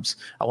sometimes.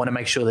 I want to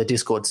make sure their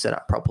Discord's set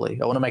up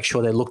properly. I want to make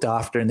sure they're looked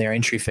after and their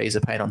entry fees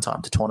are paid on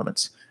time to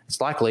tournaments.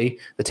 It's likely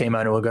the team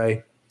owner will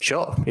go,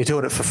 sure, you're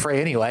doing it for free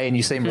anyway and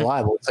you seem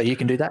reliable, so you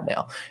can do that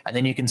now. And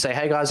then you can say,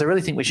 hey, guys, I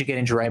really think we should get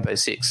into Rainbow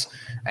Six.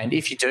 And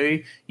if you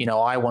do,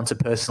 I want to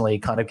personally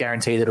kind of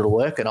guarantee that it'll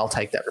work, and I'll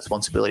take that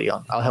responsibility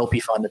on. I'll help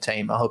you find the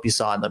team. I'll help you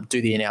sign them,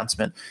 do the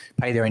announcement,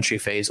 pay their entry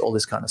fees, all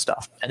this kind of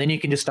stuff. And then you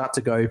can just start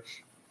to go,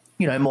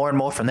 more and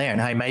more from there. And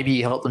hey, maybe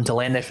you help them to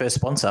land their first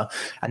sponsor,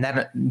 and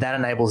that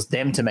enables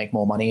them to make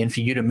more money and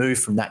for you to move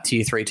from that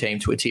tier 3 team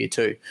to a tier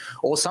 2.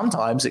 Or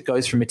sometimes it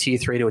goes from a tier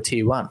 3 to a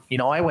tier 1.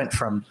 I went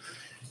from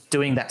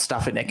doing that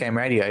stuff at Netgame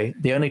Radio.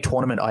 The only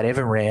tournament I'd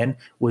ever ran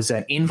was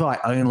an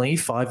invite-only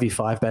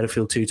 5v5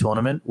 Battlefield 2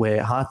 tournament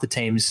where half the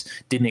teams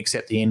didn't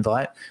accept the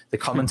invite. The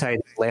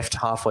commentators left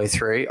halfway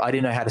through. I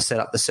didn't know how to set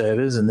up the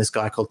servers, and this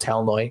guy called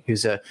Talnoy,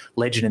 who's a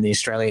legend in the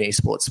Australian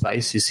esports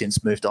space, who's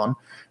since moved on,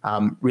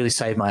 really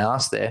saved my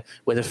ass there,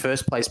 where the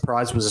first place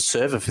prize was a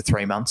server for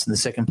 3 months and the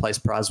second place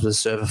prize was a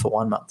server for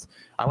 1 month.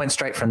 I went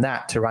straight from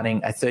that to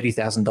running a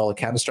 $30,000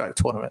 Counter-Strike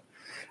tournament.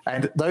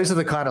 And those are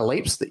the kind of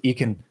leaps that you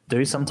can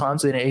do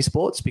sometimes in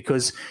esports,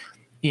 because,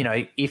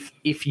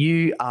 if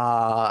you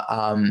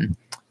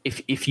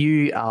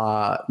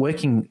are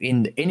working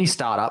in any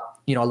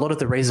startup, a lot of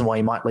the reason why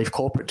you might leave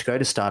corporate to go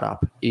to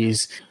startup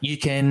is you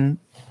can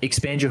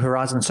expand your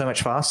horizon so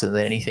much faster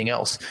than anything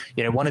else.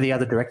 One of the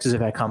other directors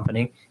of our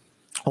company,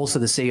 also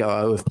the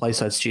COO of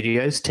Playside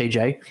Studios,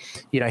 TJ,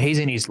 he's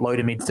in his low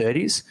to mid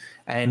 30s,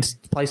 and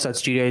Playside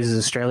Studios is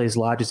Australia's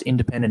largest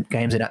independent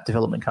games and app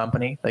development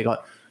company. They got,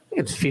 I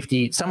think it's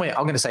 50, somewhere,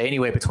 I'm going to say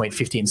anywhere between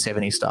 50 and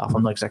 70 staff.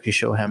 I'm not exactly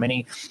sure how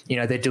many.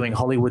 They're doing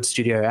Hollywood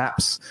studio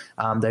apps.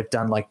 They've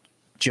done like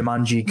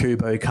Jumanji,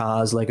 Kubo,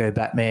 Cars, Lego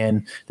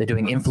Batman. They're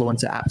doing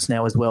influencer apps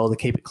now as well, the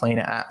Keep It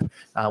Cleaner app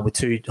with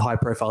 2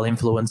 high-profile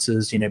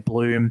influencers,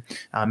 Bloom,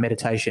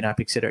 meditation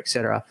app, et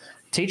cetera,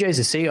 TJ's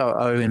the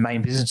COO and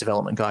main business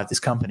development guy of this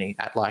company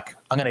at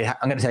I'm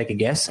going to take a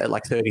guess, at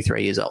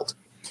 33 years old.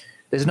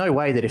 There's no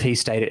way that if he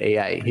stayed at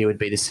EA, he would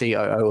be the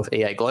COO of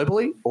EA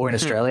globally or in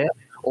Australia,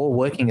 or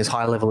working as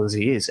high level as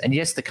he is. And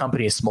yes, the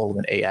company is smaller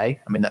than EA. I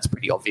mean, that's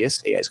pretty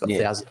obvious. EA's got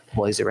thousands of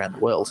employees around the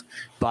world,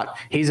 but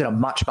he's at a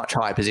much, much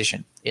higher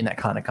position in that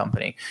kind of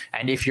company.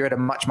 And if you're at a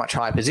much, much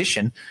higher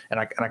position, and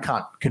I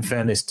can't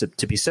confirm this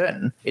to be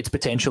certain, it's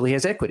potentially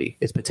has equity.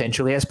 It's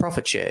potentially has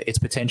profit share. It's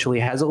potentially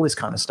has all this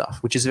kind of stuff,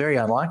 which is very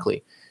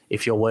unlikely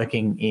if you're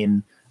working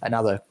in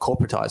another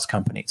corporatized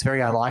company. It's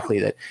very unlikely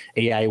that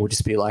EA will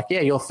just be like,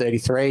 yeah, you're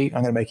 33.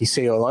 I'm going to make you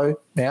COO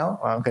now.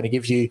 I'm going to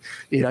give you,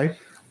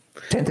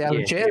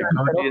 10,000 shares.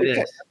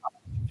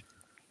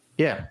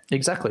 Yeah,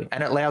 exactly.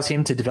 And it allows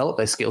him to develop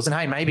those skills. And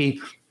hey, maybe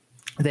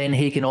then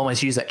he can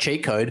almost use that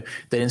cheat code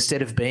that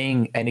instead of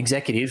being an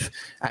executive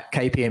at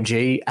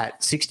KPMG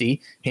at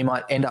 60, he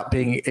might end up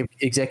being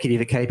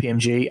executive at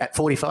KPMG at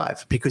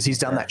 45 because he's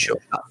done that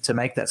shortcut to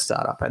make that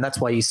startup. And that's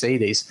why you see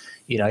these,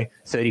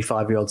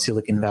 35-year-old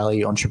Silicon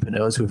Valley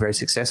entrepreneurs who are very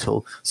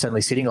successful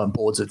suddenly sitting on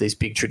boards of these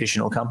big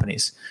traditional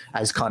companies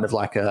as kind of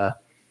like a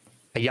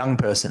young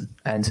person.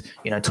 And,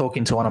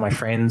 talking to one of my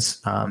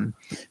friends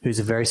who's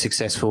a very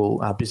successful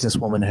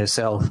businesswoman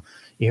herself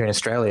here in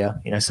Australia,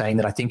 saying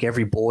that I think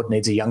every board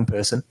needs a young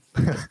person.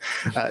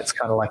 It's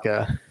kind of like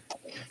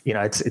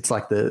it's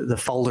like the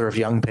folder of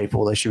young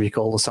people, they should be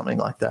called, or something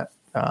like that.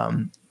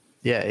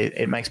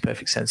 It makes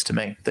perfect sense to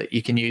me that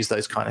you can use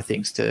those kind of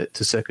things to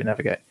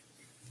circumnavigate.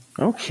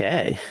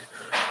 Okay.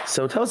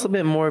 So tell us a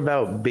bit more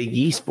about Big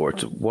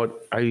Esports.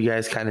 What are you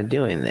guys kind of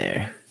doing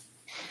there?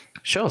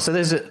 Sure. So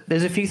there's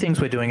a few things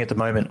we're doing at the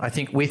moment. I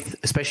think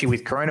especially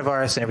with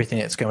coronavirus and everything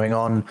that's going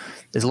on,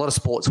 there's a lot of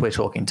sports we're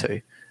talking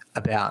to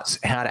about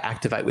how to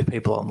activate with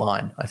people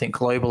online. I think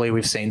globally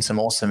we've seen some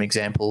awesome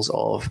examples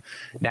of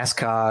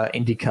NASCAR,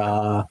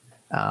 IndyCar,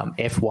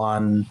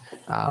 F1.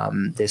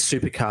 There's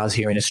supercars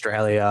here in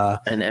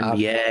Australia. And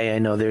NBA, I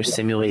know they're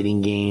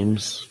simulating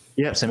games.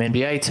 Yeah, some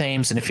NBA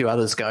teams and a few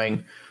others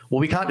going, well,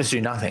 we can't just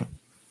do nothing.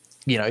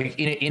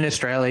 In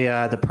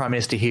Australia, the Prime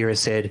Minister here has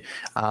said,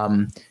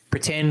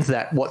 pretend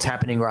that what's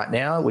happening right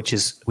now, which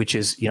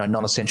is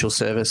non-essential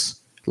service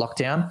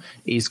lockdown,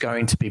 is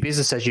going to be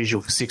business as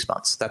usual for 6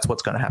 months. That's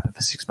what's going to happen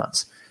for 6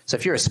 months. So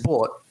if you're a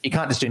sport, you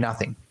can't just do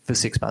nothing for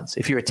 6 months.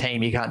 If you're a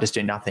team, you can't just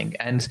do nothing.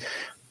 And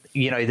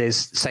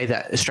say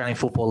that Australian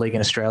Football League in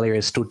Australia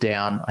has stood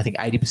down, I think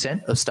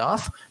 80% of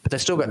staff, but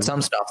they've still got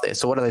some staff there.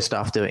 So what are their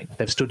staff doing?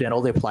 They've stood down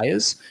all their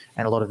players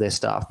and a lot of their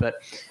staff, but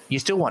you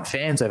still want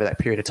fans over that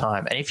period of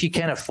time. And if you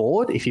can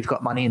afford, if you've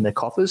got money in the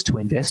coffers to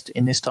invest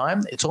in this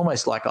time, it's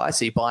almost like I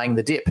see buying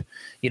the dip.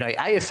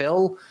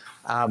 AFL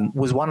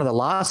was one of the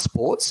last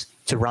sports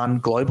to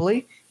run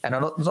globally. And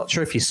I'm not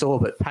sure if you saw,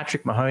 but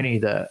Patrick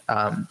Mahoney,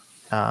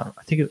 I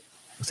think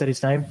was that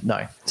his name?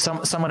 No,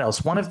 someone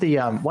else. One of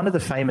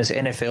the famous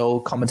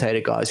NFL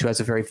commentator guys who has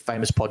a very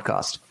famous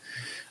podcast.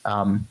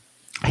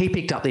 He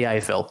picked up the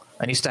AFL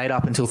and he stayed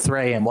up until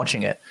 3 a.m.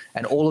 watching it.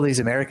 And all of these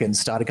Americans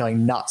started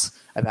going nuts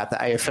about the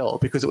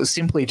AFL because it was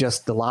simply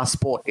just the last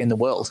sport in the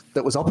world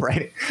that was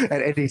operating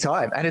at any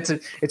time. And it's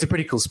a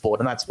pretty cool sport.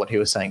 And that's what he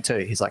was saying too.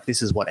 He's like,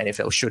 this is what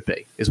NFL should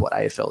be, is what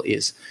AFL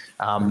is.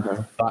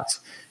 But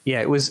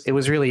yeah, it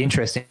was really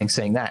interesting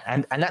seeing that.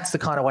 And that's the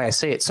kind of way I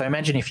see it. So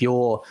imagine if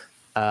you're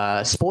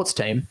a sports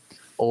team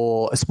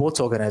or a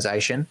sports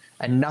organization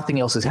and nothing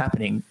else is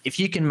happening. If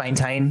you can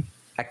maintain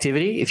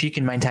activity, if you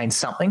can maintain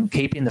something,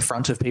 keep in the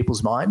front of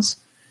people's minds,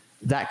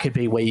 that could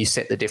be where you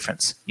set the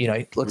difference.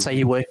 Let's say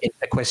you work in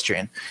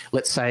equestrian.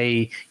 Let's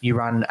say you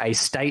run a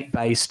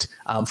state-based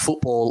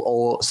football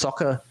or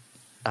soccer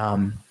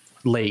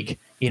league.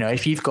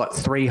 If you've got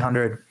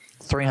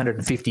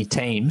 350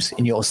 teams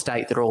in your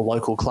state that are all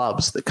local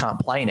clubs that can't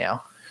play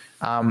now,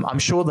 I'm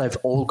sure they've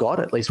all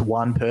got at least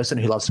one person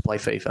who loves to play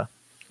FIFA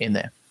in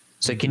there.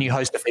 So can you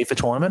host a FIFA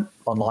tournament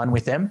online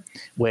with them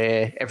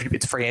where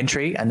it's free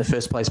entry and the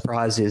first place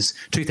prize is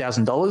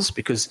 $2,000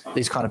 because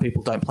these kind of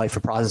people don't play for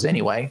prizes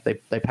anyway. They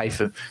play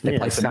for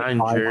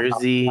signed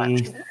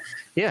jersey.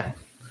 Yeah,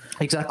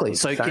 exactly.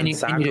 So can you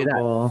do that?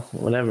 Ball,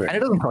 whatever. And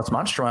it doesn't cost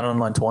much to run an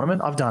online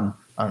tournament. I've done,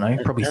 I don't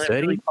know, probably 30.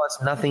 It really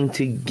costs nothing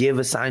to give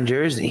a signed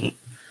jersey.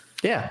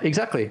 Yeah,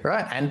 exactly.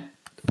 Right. And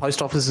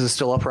post offices are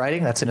still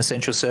operating. That's an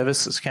essential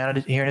service that's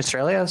counted here in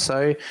Australia.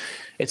 So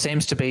it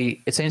seems to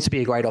be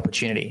a great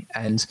opportunity.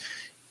 And,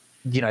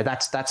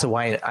 that's a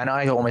way. And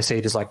I almost see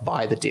it as like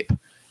buy the dip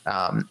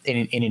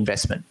in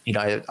investment.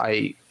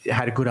 I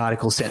had a good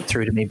article sent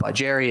through to me by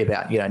Jerry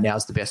about,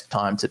 now's the best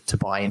time to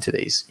buy into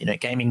these,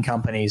 gaming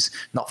companies,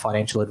 not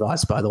financial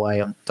advice, by the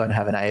way. I don't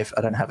have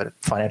a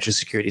financial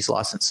securities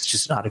license. It's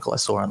just an article I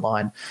saw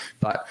online.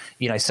 But,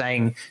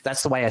 saying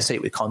that's the way I see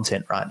it with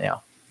content right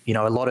now.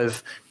 A lot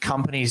of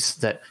companies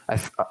that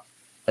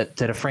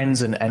are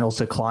friends and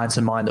also clients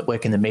of mine that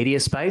work in the media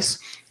space,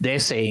 they're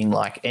seeing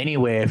like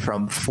anywhere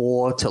from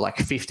 4 to like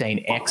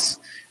 15x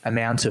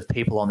amount of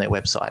people on their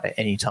website at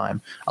any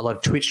time. A lot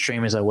of Twitch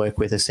streamers I work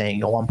with are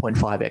seeing a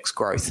 1.5x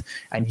growth.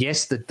 And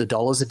yes, the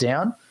dollars are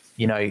down.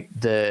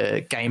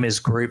 The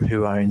gamers group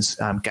who owns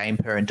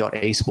Gameper and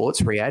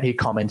 .esports, Riyadh, he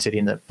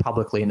commented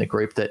publicly in the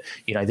group that,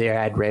 their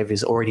ad rev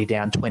is already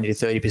down 20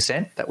 to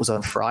 30%. That was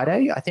on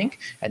Friday, I think,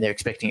 and they're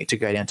expecting it to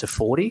go down to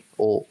 40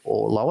 or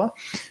lower.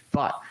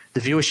 But the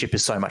viewership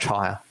is so much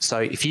higher. So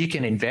if you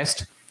can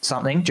invest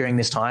something during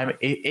this time,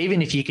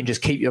 even if you can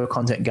just keep your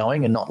content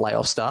going and not lay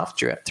off staff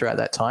throughout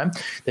that time,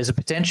 there's a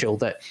potential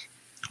that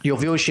your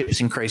viewership has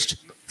increased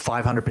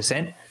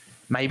 500%.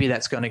 Maybe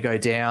that's going to go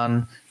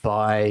down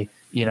by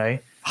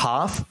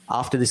half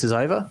after this is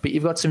over, but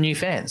you've got some new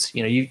fans.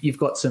 You've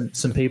got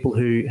some people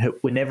who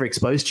were never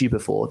exposed to you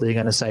before. They're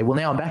going to say, well,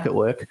 now I'm back at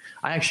work.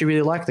 I actually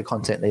really like the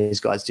content these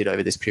guys did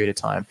over this period of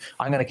time.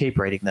 I'm going to keep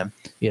reading them,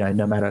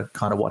 no matter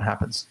kind of what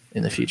happens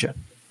in the future.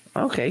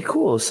 Okay,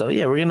 cool. So,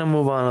 yeah, we're going to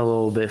move on a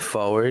little bit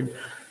forward.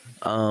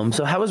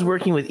 So how is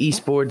working with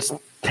esports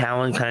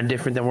talent kind of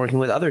different than working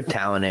with other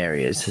talent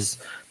areas? Is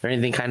there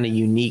anything kind of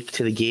unique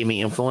to the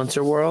gaming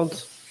influencer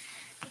world?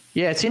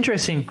 Yeah, it's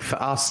interesting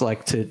for us,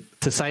 like to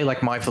say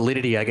like my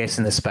validity, I guess,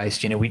 in the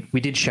space. You know, we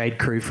did Shade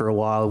Crew for a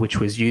while, which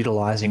was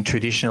utilizing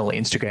traditional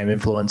Instagram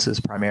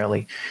influencers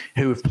primarily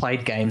who have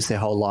played games their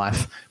whole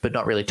life, but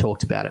not really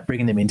talked about it,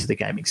 bringing them into the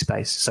gaming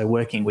space. So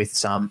working with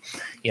some,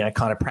 you know,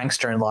 kind of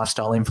prankster and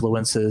lifestyle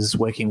influencers,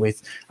 working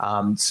with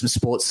some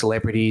sports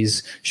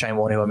celebrities, Shane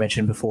Warne, who I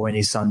mentioned before, and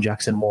his son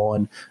Jackson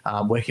Warne,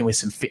 working with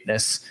some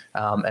fitness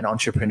and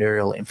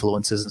entrepreneurial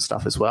influencers and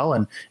stuff as well.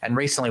 And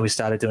recently we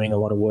started doing a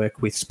lot of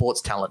work with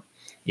sports talent.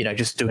 You know,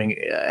 just doing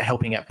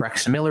helping out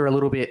Braxton Miller a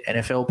little bit,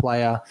 NFL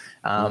player,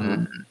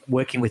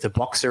 working with a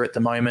boxer at the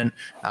moment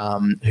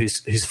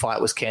whose fight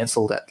was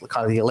cancelled at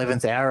kind of the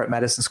 11th hour at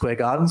Madison Square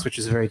Gardens, which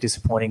is very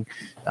disappointing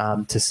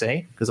to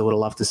see because I would have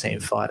loved to see him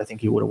fight. I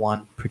think he would have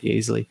won pretty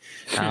easily.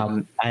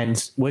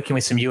 And working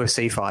with some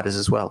UFC fighters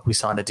as well. We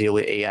signed a deal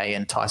with EA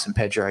and Tyson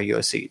Pedro,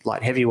 UFC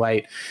light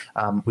heavyweight.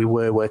 We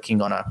were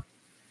working on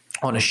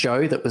a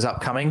show that was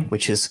upcoming,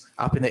 which is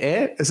up in the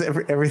air, as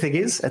everything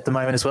is at the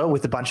moment as well,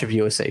 with a bunch of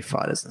UFC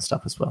fighters and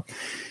stuff as well.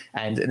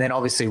 And then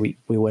obviously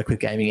we work with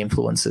gaming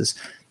influencers.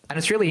 And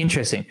it's really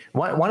interesting.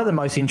 One of the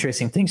most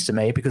interesting things to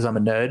me, because I'm a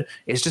nerd,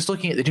 is just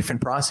looking at the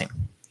different pricing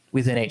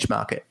within each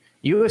market.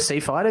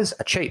 UFC fighters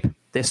are cheap.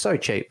 They're so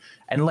cheap.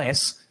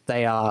 Unless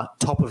they are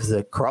top of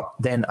the crop,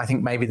 then I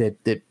think maybe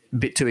they're a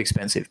bit too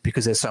expensive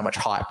because there's so much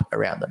hype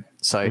around them.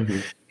 So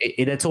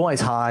it's always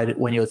hard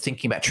when you're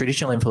thinking about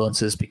traditional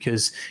influencers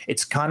because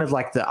it's kind of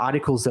like the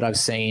articles that I've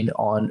seen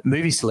on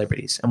movie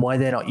celebrities and why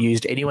they're not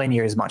used anywhere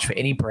near as much for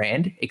any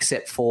brand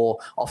except for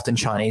often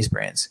Chinese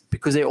brands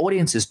because their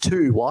audience is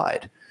too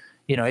wide.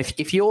 You know,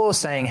 if you're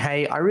saying,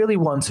 hey, I really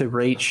want to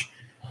reach,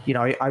 you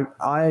know,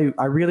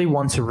 I really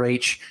want to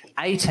reach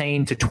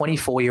 18 to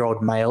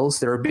 24-year-old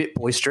males that are a bit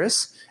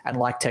boisterous and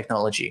like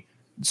technology,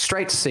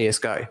 straight to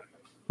CSGO.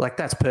 Like,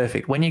 that's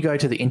perfect. When you go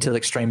to the Intel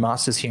Extreme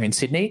Masters here in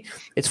Sydney,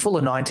 it's full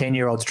of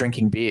 19-year-olds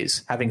drinking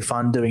beers, having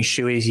fun, doing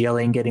shoeies,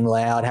 yelling, getting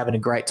loud, having a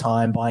great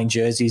time, buying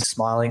jerseys,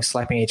 smiling,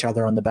 slapping each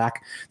other on the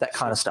back, that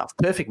kind of stuff.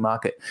 Perfect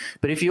market.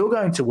 But if you're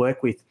going to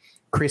work with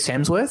Chris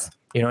Hemsworth,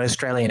 you know, an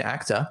Australian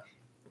actor,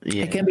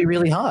 it can be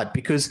really hard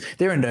because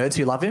there are nerds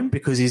who love him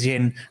because he's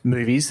in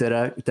movies that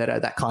are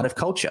that kind of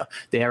culture.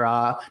 There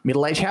are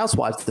middle-aged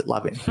housewives that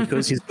love him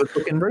because he's a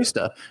good-looking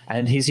rooster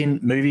and he's in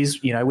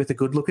movies, you know, with a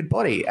good-looking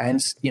body. And,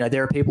 you know,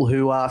 there are people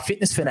who are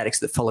fitness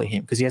fanatics that follow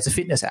him because he has a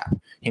fitness app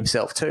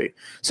himself too.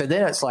 So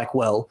then it's like,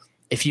 well,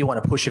 if you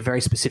want to push a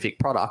very specific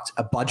product,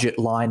 a budget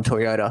line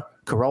Toyota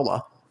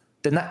Corolla,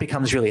 then that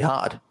becomes really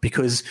hard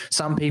because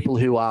some people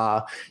who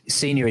are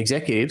senior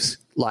executives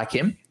like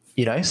him,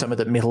 you know, some of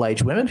the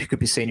middle-aged women who could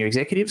be senior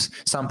executives.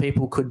 Some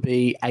people could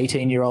be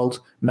 18-year-old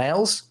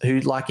males who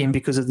like him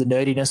because of the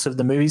nerdiness of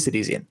the movies that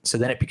he's in. So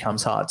then it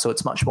becomes hard. So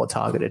it's much more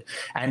targeted.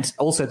 And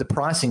also the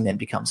pricing then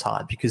becomes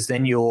hard because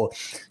then you're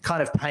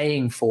kind of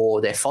paying for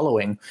their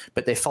following,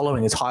 but their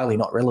following is highly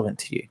not relevant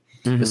to you.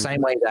 The same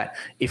way that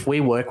if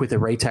we work with a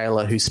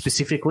retailer who's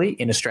specifically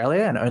in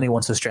Australia and only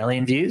wants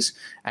Australian views,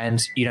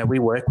 and, you know, we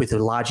work with a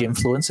large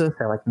influencer,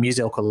 so like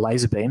Muzel called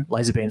Laserbeam.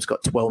 Laserbeam's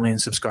got 12 million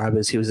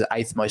subscribers. He was the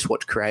 8th most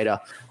watched creator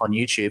on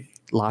YouTube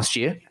last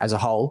year as a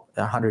whole,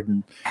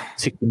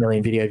 160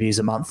 million video views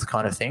a month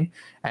kind of thing.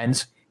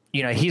 And,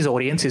 you know, his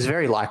audience is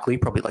very likely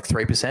probably like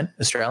 3%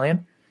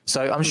 Australian.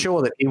 So I'm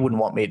sure that he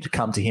wouldn't want me to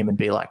come to him and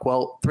be like,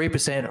 well,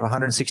 3% of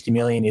 160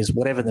 million is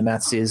whatever the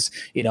maths is,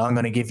 you know, I'm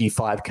going to give you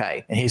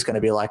 5K. And he's going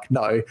to be like,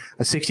 no,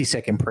 a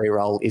 60-second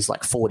pre-roll is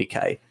like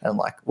 40K. And I'm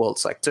like, well,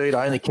 it's like, dude,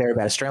 I only care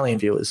about Australian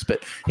viewers,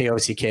 but he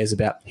obviously cares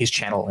about his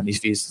channel and his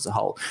views as a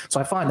whole.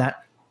 So I find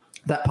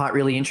that part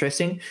really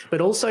interesting,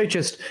 but also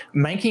just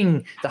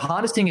the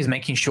hardest thing is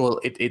making sure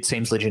it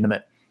seems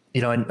legitimate.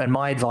 You know, and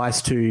my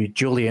advice to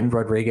Julian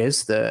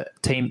Rodriguez, the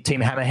team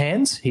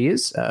Hammerhands, he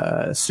is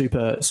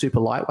super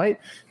lightweight,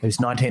 who's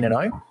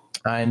 19-0.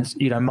 And,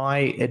 you know, my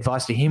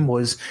advice to him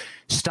was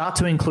start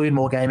to include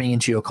more gaming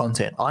into your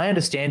content. I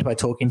understand by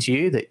talking to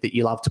you that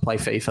you love to play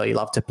FIFA, you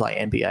love to play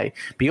NBA,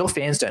 but your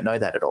fans don't know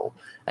that at all.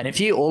 And if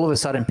you all of a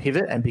sudden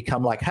pivot and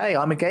become like, hey,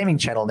 I'm a gaming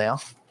channel now,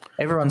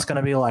 everyone's going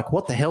to be like,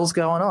 what the hell's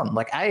going on?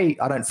 Like, A,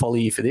 I don't follow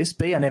you for this.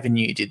 B, I never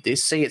knew you did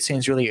this. C, it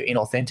seems really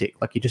inauthentic.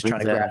 Like you're just trying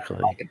to grab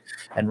it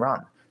and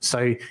run.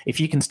 So if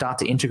you can start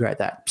to integrate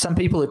that. Some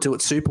people that do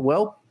it super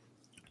well,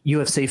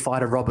 UFC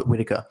fighter Robert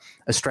Whittaker,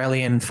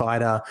 Australian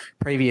fighter,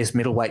 previous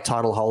middleweight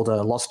title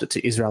holder, lost it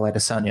to Israel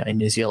Adesanya in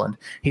New Zealand.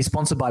 He's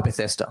sponsored by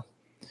Bethesda.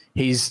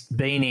 He's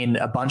been in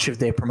a bunch of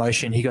their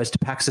promotion. He goes to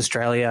PAX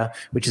Australia,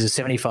 which is a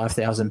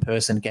 75,000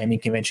 person gaming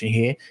convention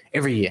here,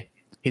 every year.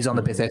 He's on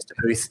the Bethesda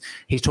booth.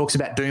 He talks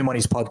about Doom on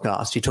his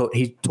podcast.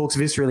 He talks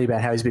viscerally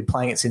about how he's been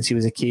playing it since he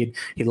was a kid.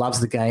 He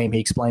loves the game. He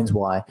explains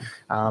why.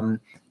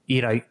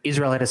 You know,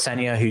 Israel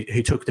Adesanya,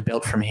 who took the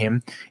belt from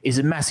him, is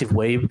a massive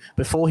weeb.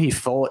 Before he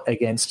fought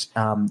against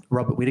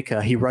Robert Whittaker,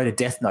 he wrote a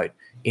death note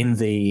in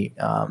the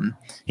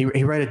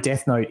he wrote a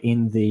death note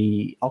in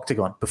the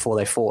Octagon before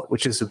they fought,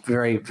 which is a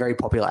very, very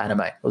popular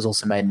anime. It was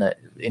also made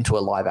into a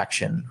live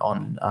action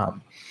on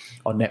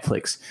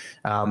Netflix.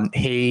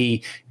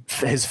 He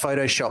has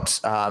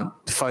photoshopped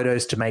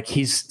photos to make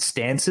his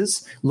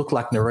stances look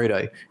like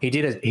Naruto. He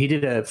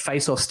did a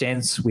face-off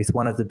stance with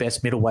one of the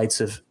best middleweights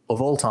of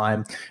all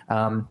time,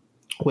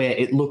 where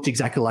it looked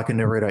exactly like a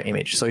Naruto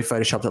image. So he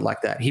photoshopped it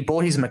like that. He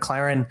bought his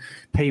McLaren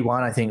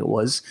P1, I think it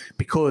was,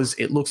 because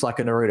it looks like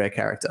a Naruto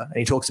character. And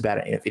he talks about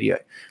it in a video.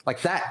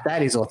 Like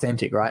that is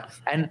authentic, right?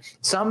 And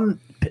some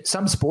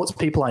sports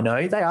people I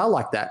know, they are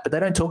like that, but they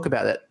don't talk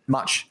about it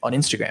much on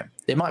Instagram.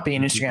 There might be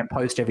an Instagram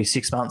post every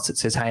 6 months that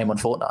says, hey, I'm on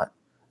Fortnite.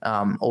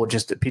 Or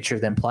just a picture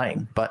of them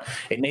playing, but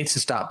it needs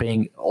to start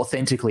being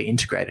authentically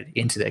integrated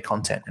into their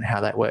content and how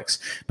that works.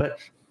 But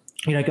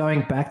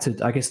going back to,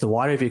 I guess, the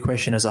wider of your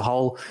question as a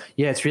whole,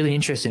 yeah, it's really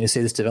interesting to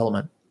see this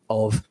development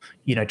of,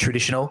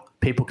 traditional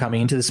people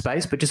coming into the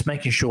space, but just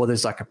making sure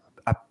there's like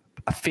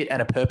a fit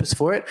and a purpose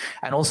for it,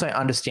 and also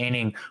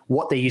understanding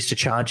what they're used to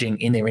charging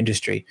in their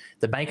industry.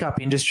 The makeup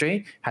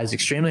industry has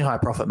extremely high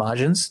profit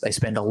margins. They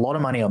spend a lot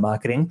of money on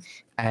marketing,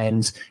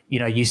 and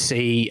you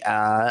see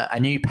a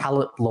new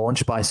palette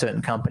launch by a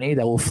certain company.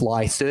 They will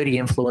fly 30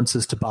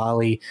 influencers to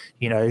Bali,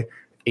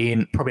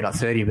 in probably not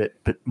 30,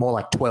 but more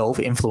like 12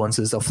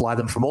 influencers. They'll fly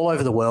them from all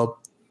over the world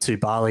to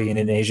Bali,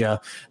 Indonesia.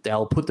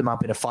 They'll put them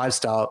up in a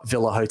 5-star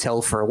villa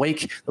hotel for a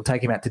week. They'll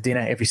take them out to dinner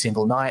every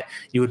single night.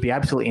 You would be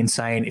absolutely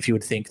insane if you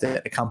would think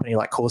that a company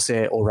like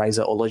Corsair or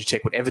Razer or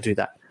Logitech would ever do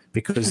that,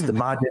 because the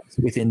margins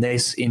within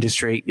this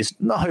industry is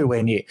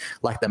nowhere near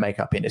like the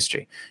makeup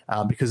industry,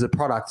 because the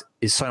product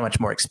is so much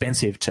more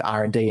expensive to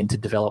R&D and to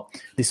develop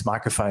this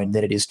microphone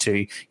than it is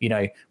to,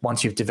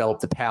 once you've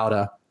developed the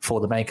powder for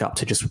the makeup,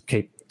 to just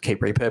keep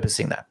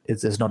repurposing that.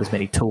 There's not as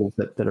many tools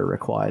that are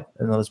required,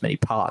 and not as many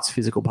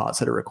physical parts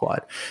that are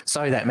required.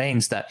 So that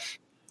means that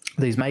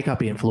these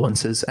makeup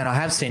influencers, and I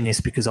have seen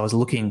this because I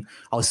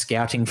was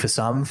scouting for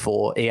some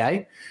for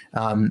EA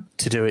to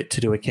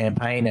do a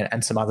campaign,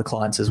 and some other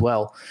clients as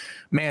well.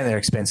 Man, they're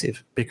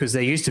expensive because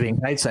they're used to being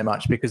paid so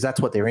much, because that's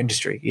what their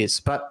industry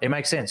is. But it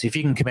makes sense. If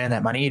you can command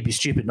that money, you'd be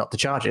stupid not to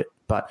charge it.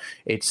 But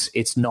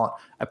it's not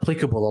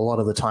applicable a lot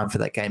of the time for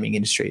that gaming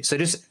industry. So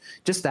just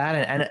that,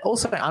 and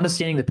also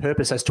understanding the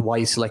purpose as to why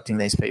you're selecting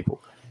these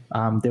people.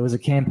 There was a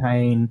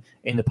campaign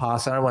in the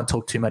past, I don't want to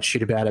talk too much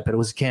shit about it, but it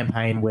was a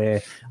campaign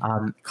where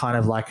kind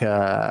of like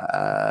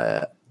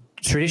a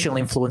traditional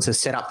influencers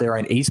set up their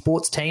own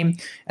esports team,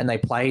 and they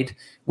played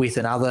with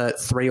another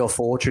 3 or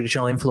 4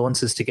 traditional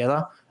influencers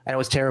together. And it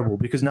was terrible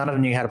because none of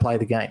them knew how to play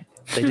the game.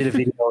 They did a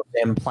video of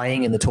them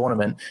playing in the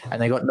tournament,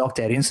 and they got knocked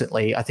out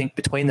instantly. I think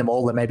between them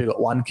all, they maybe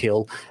got 1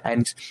 kill.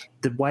 And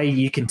the way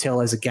you can tell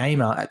as a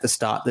gamer at the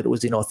start that it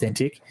was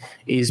inauthentic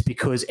is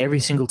because every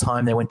single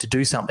time they went to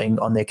do something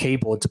on their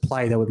keyboard to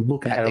play, they would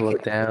look at it.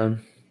 Look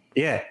down.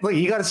 Yeah, look,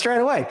 you got it straight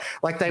away.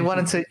 Like they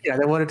wanted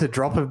to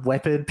drop a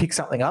weapon, pick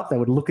something up. They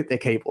would look at their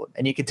keyboard,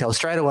 and you could tell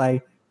straight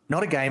away,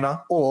 not a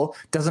gamer or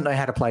doesn't know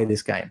how to play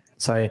this game.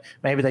 So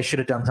maybe they should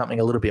have done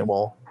something a little bit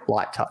more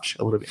light touch,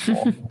 a little bit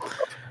more.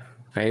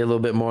 Right, a little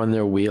bit more in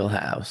their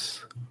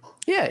wheelhouse.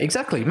 Yeah,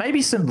 exactly.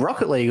 Maybe some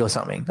Rocket League or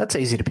something. That's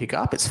easy to pick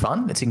up. It's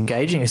fun. It's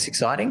engaging. It's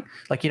exciting.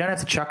 Like you don't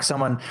have to chuck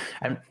someone.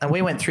 And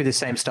we went through the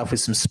same stuff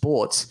with some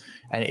sports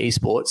and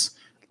esports.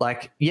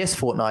 Like, yes,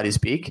 Fortnite is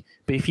big,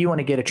 but if you want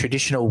to get a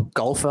traditional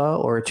golfer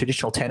or a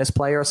traditional tennis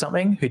player or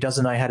something who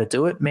doesn't know how to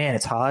do it, man,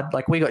 it's hard.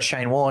 Like we got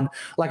Shane Warne.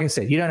 Like I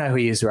said, you don't know who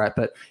he is, right?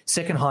 But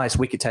second highest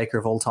wicket taker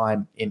of all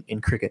time in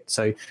cricket.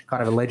 So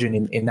kind of a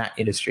legend in that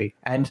industry.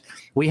 And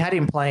we had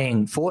him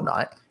playing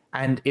Fortnite,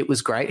 and it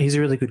was great. He's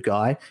a really good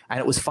guy, and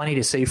it was funny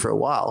to see for a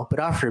while.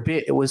 But after a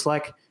bit, it was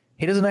like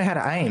he doesn't know how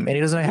to aim, and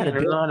he doesn't know how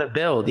to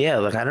build. Yeah,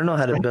 like I don't know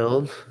how to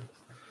build.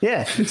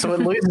 Yeah, so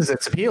it loses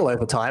its appeal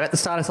over time. At the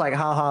start, it's like,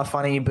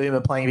 funny, boomer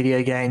playing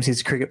video games.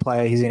 He's a cricket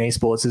player. He's in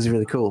esports. This is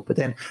really cool. But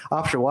then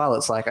after a while,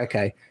 it's like,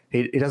 okay,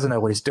 he doesn't know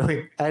what he's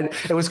doing. And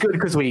it was good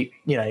because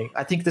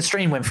I think the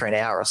stream went for an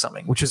hour or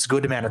something, which is a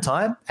good amount of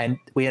time. And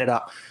we ended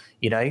up,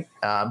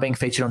 being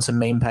featured on some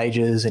meme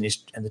pages, and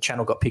the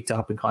channel got picked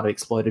up and kind of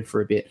exploded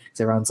for a bit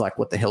because everyone's like,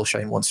 what the hell,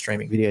 Shane wants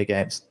streaming video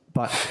games.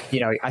 But,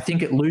 I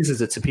think it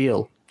loses its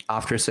appeal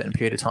after a certain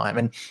period of time.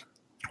 And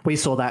we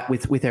saw that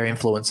with our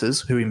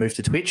influencers who we moved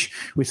to Twitch.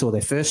 We saw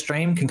their first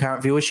stream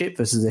concurrent viewership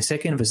versus their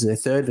second versus their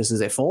third versus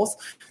their fourth.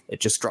 It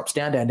just drops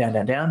down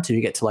till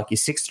you get to like your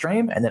 6th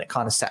stream, and then it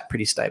kind of sat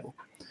pretty stable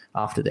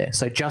after there.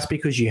 So just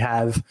because you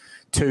have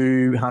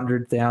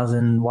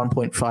 200,000,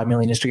 1.5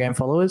 million Instagram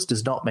followers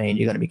does not mean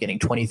you're going to be getting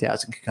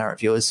 20,000 concurrent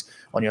viewers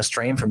on your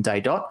stream from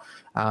day dot.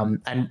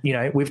 And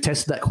we've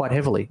tested that quite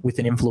heavily with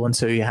an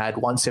influencer who had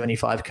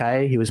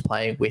 175K. He was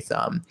playing with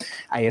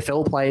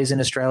AFL players in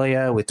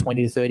Australia with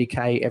 20 to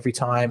 30K every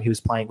time. He was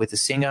playing with a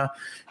singer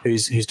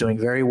who's doing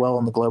very well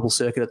on the global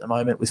circuit at the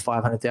moment with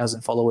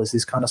 500,000 followers,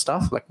 this kind of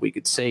stuff. Like we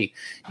could see,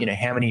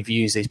 how many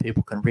views these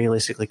people can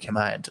realistically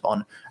command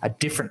on a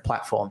different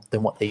platform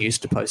than what they're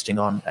used to posting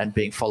on and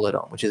being followed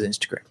on, which is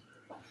Instagram.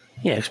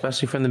 Yeah,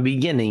 especially from the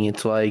beginning.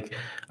 It's like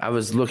I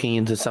was looking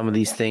into some of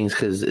these things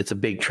because it's a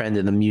big trend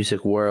in the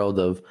music world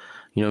of,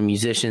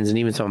 musicians and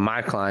even some of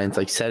my clients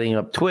like setting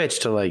up Twitch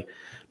to like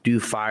do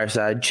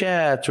fireside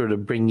chats or to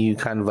bring you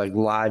kind of like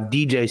live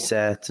DJ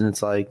sets. And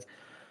it's like,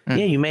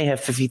 yeah, you may have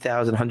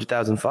 50,000,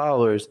 100,000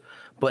 followers,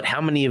 but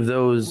how many of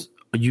those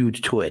use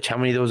Twitch? How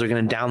many of those are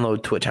going to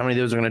download Twitch? How many of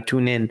those are going to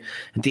tune in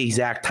at the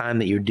exact time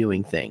that you're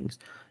doing things?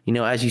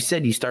 As you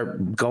said, you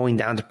start going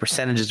down to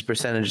percentages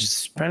where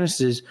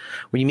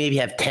you maybe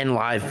have 10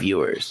 live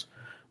viewers,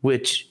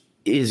 which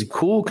is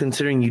cool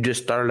considering you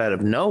just started out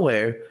of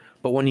nowhere.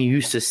 But when you're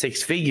used to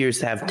 6 figures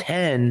to have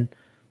 10,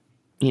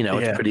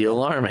 it's pretty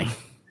alarming.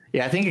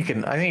 Yeah, I think it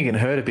can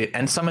hurt a bit.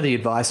 And some of the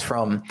advice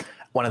from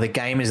one of the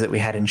gamers that we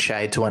had in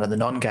Shade to one of the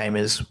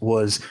non-gamers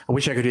was, I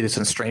wish I could do this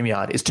on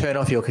StreamYard, is turn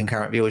off your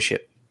concurrent viewership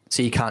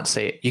so you can't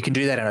see it. You can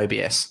do that in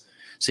OBS.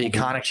 So you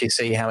can't actually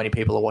see how many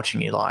people are watching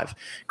you live.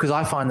 Because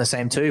I find the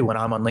same too when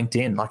I'm on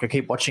LinkedIn. Like I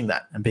keep watching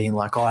that and being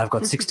like, oh, I've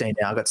got 16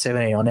 now, I've got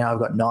 17, or now I've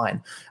got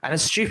 9. And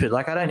it's stupid.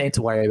 Like I don't need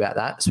to worry about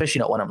that, especially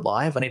not when I'm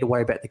live. I need to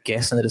worry about the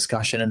guests and the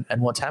discussion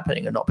and what's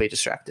happening and not be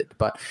distracted.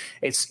 But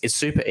it's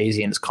super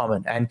easy and it's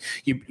common. And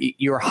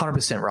you're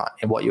 100% right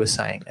in what you were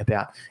saying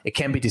about it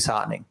can be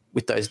disheartening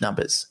with those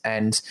numbers.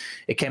 And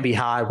it can be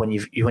hard when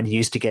you're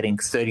used to getting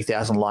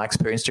 30,000 likes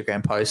per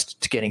Instagram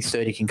post to getting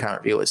 30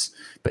 concurrent viewers.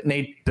 But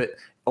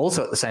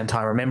also at the same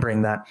time,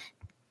 remembering that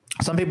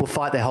some people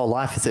fight their whole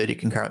life for 30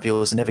 concurrent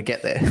viewers and never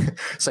get there.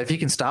 So if you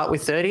can start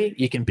with 30,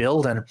 you can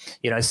build. And,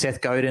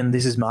 Seth Godin,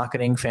 This Is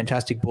Marketing,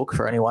 fantastic book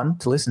for anyone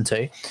to listen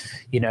to.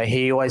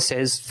 He always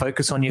says,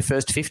 focus on your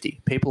first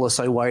 50. People are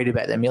so worried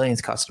about their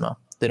millions customer.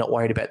 They're not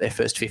worried about their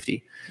first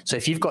 50. So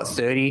if you've got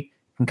 30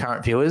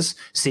 concurrent viewers,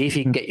 see if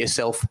you can get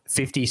yourself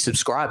 50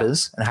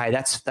 subscribers. And hey,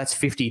 that's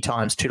 50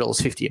 times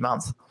 $2.50 a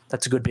month.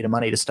 That's a good bit of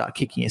money to start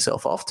kicking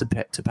yourself off to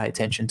pay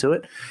attention to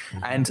it.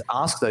 And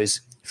ask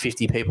those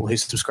 50 people who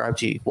subscribe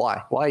to you,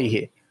 why? Why are you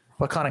here?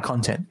 What kind of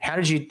content? How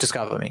did you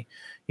discover me?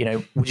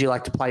 Would you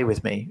like to play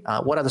with me?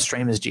 What other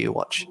streamers do you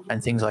watch?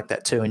 And things like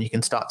that too. And you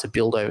can start to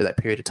build over that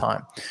period of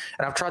time.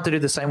 And I've tried to do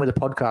the same with the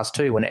podcast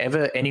too.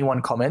 Whenever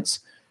anyone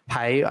comments,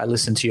 hey, I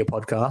listened to your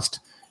podcast,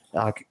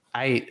 like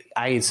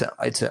it's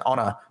an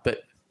honor,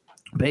 but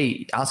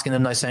B, asking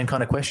them those same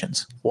kind of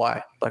questions.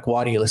 Why? Like,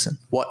 why do you listen?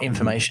 What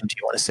information do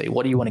you want to see?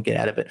 What do you want to get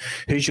out of it?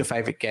 Who's your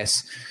favorite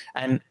guest?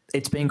 And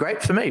it's been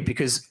great for me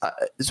because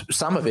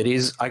some of it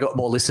is I got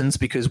more listens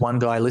because one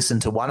guy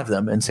listened to one of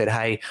them and said,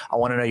 hey, I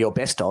want to know your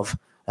best of.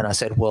 And I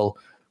said, well,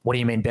 what do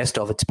you mean best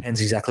of? It depends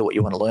exactly what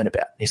you want to learn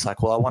about. And he's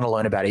like, well, I want to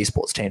learn about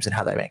esports teams and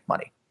how they make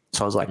money.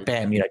 So I was like,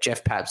 bam,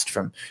 Jeff Pabst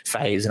from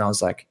FaZe. And I was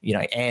like,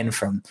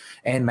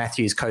 Anne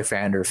Matthews,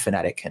 co-founder of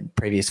Fnatic and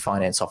previous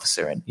finance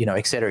officer and,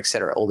 et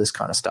cetera, all this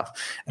kind of stuff.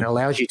 And it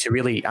allows you to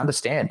really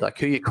understand like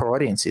who your core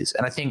audience is.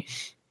 And I think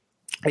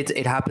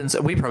it happens,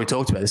 we probably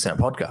talked about this in our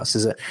podcast,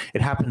 is that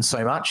it happens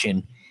so much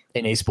in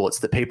esports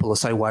that people are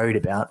so worried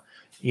about,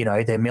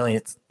 their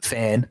millionth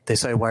fan. They're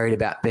so worried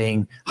about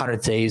being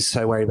 100 Thieves,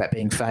 so worried about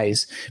being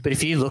FaZe. But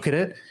if you look at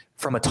it,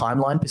 from a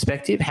timeline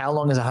perspective, how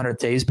long has 100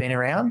 Thieves been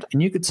around?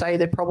 And you could say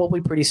they're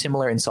probably pretty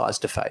similar in size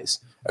to FaZe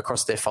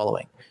across their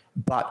following.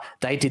 But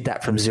they did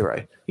that from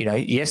zero.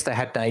 Yes, they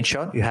had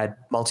Nadeshot, who had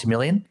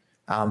multi-million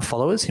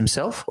followers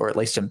himself, or at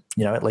least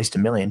a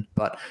million.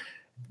 But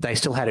they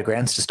still had a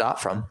grounds to start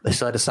from. They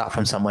still had to start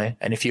from somewhere.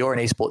 And if you're an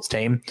esports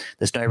team,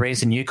 there's no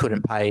reason you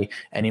couldn't pay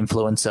an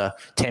influencer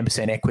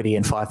 10% equity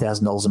and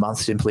 $5,000 a month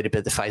simply to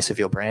be the face of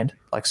your brand,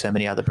 like so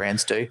many other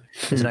brands do.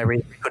 There's no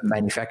reason you couldn't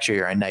manufacture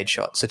your own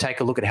Nadeshot. So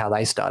take a look at how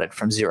they started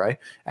from zero.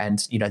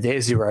 And,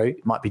 their zero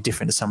might be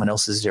different to someone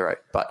else's zero,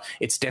 but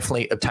it's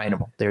definitely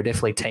obtainable. There are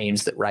definitely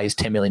teams that raise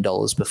 $10 million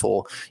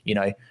before,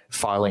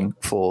 filing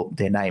for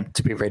their name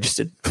to be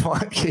registered,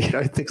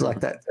 things like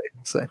that.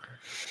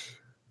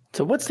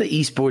 So what's the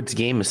Esports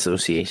Game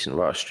Association of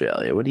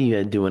Australia? What are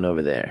you doing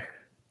over there?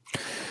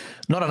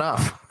 Not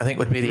enough, I think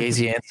would be the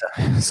easy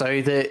answer.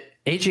 So the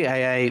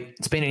EGAA,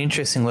 it's been an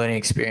interesting learning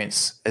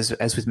experience as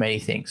with many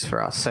things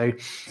for us. So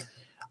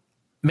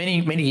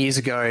many years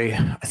ago,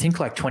 I think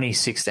like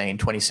 2016,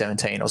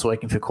 2017, I was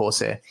working for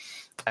Corsair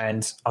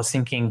and I was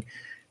thinking,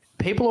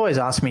 people always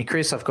ask me,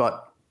 Chris, I've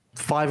got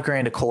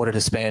 $5,000 a quarter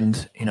to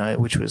spend,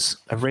 which was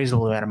a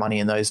reasonable amount of money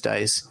in those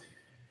days.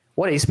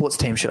 What esports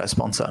team should I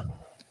sponsor?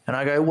 And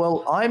I go,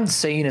 well, I'm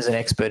seen as an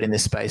expert in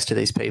this space to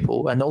these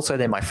people, and also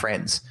they're my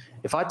friends.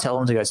 If I tell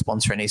them to go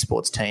sponsor an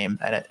esports team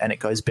and it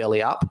goes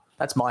belly up,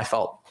 that's my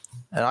fault.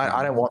 And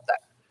I don't want that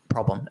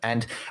problem.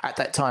 And at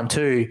that time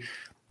too,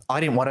 I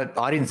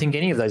didn't think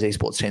any of those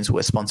esports teams were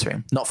worth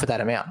sponsoring, not for that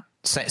amount.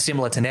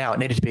 Similar to now, it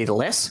needed to be either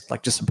less,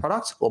 like just some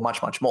products, or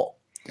much, much more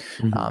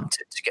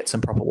to get some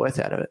proper worth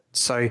out of it.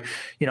 So,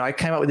 I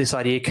came up with this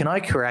idea. Can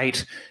I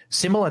create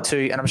similar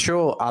to, and I'm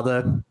sure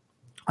other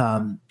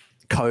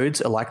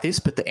codes are like this,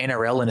 but the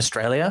NRL in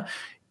Australia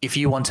if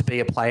you want to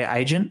be a player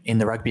agent in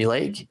the rugby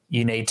league,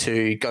 you need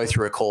to go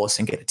through a course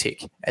and get a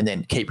tick and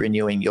then keep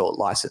renewing your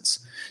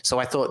license. So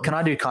I thought, can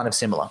I do kind of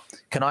similar?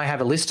 Can I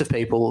have a list of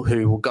people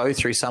who will go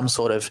through some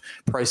sort of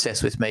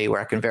process with me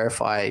where I can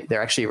verify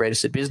they're actually a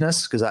registered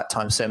business? Because at that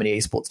time, so many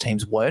esports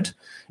teams weren't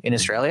in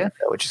Australia.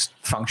 They were just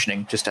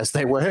functioning just as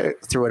they were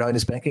through an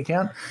owner's bank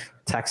account.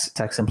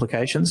 Tax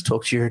implications,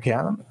 talk to your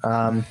accountant.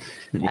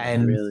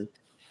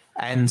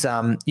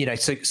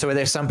 So are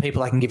there some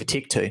people I can give a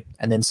tick to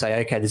and then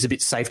say, okay, there's a bit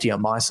of safety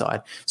on my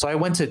side. So I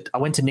went to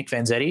Nick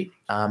Vanzetti,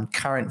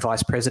 current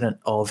vice president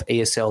of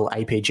ESL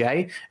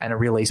APJ and a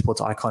real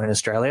esports icon in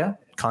Australia.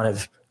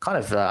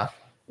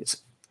 It's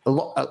a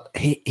lot.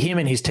 Him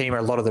and his team are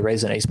a lot of the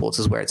reason esports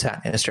is where it's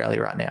at in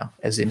Australia right now,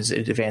 as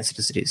advanced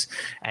as it is.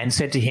 And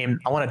said to him,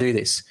 I want to do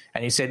this.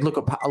 And he said, look,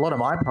 a lot of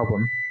my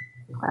problem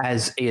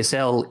as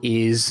ESL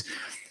is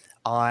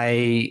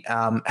I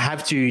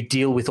have to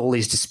deal with all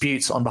these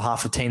disputes on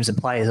behalf of teams and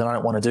players, and I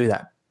don't want to do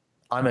that.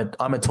 I'm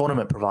a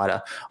tournament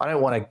provider. I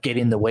don't want to get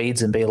in the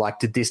weeds and be like,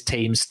 did this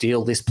team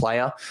steal this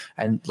player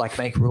and like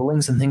make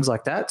rulings and things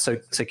like that? So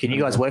can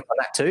you guys work on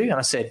that too? And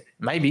I said,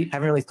 maybe.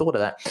 Haven't really thought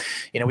of that.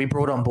 We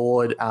brought on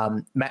board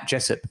Matt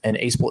Jessup, an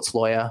esports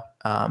lawyer,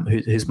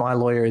 who's my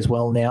lawyer as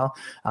well now,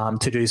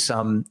 to do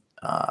some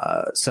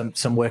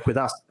work with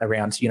us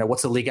around,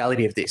 what's the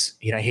legality of this?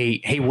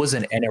 He was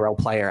an NRL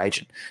player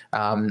agent,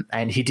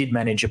 and he did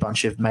manage a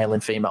bunch of male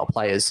and female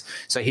players.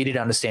 So he did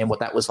understand what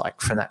that was like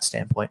from that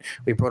standpoint.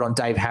 We brought on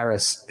Dave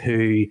Harris,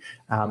 who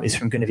is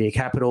from Guinevere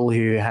Capital,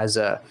 who has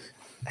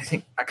I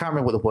can't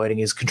remember what the wording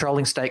is,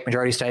 controlling stake,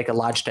 majority stake, a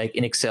large stake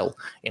in Excel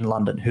in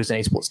London, who's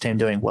an esports team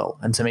doing well,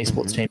 and some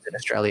esports teams in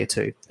Australia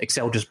too.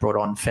 Excel just brought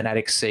on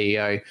Fanatics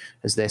CEO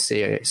as their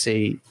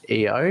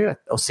CEO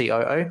or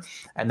COO,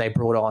 and they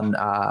brought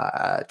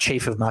on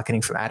chief of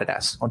marketing from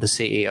Adidas onto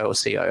CEO or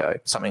COO,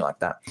 something like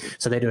that.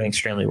 So they're doing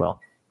extremely well.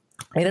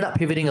 I ended up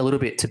pivoting a little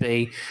bit to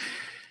be,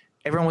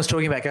 everyone was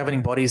talking about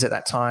governing bodies at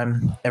that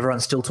time.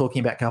 Everyone's still talking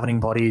about governing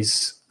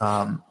bodies.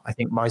 I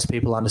think most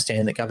people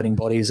understand that governing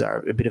bodies are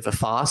a bit of a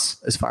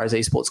farce as far as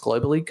esports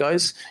globally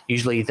goes.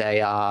 Usually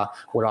they are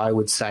what I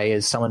would say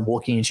is someone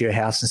walking into your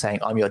house and saying,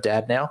 I'm your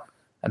dad now.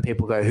 And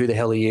people go, who the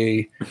hell are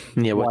you?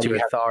 Yeah, what's your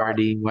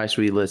authority? Why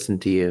should we listen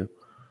to you?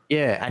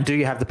 Yeah, and do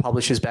you have the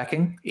publisher's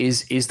backing?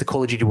 Is the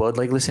Call of Duty World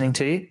League listening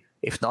to you?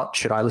 If not,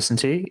 should I listen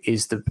to you?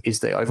 Is the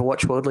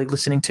Overwatch World League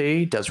listening to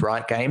you? Does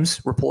Riot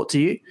Games report to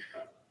you?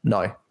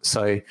 No.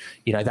 So,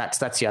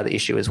 that's the other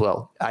issue as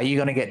well. Are you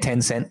going to get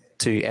Tencent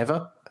to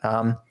ever,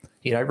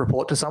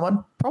 report to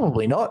someone?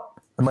 Probably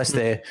not, unless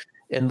they're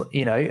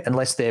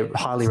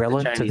highly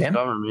relevant the Chinese to them.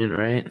 Government,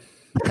 right?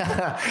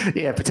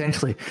 Yeah,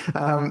 potentially.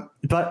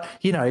 But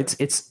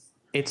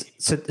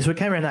so we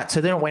came around that.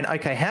 So then it went,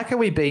 okay, how can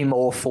we be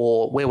more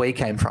for where we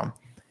came from?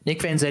 Nick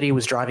Vanzetti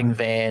was driving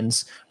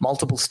vans,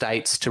 multiple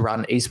states to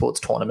run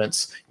esports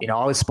tournaments.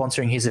 I was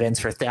sponsoring his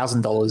events for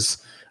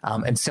 $1,000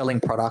 and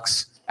selling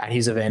products at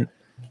his event.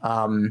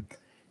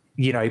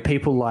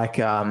 People like,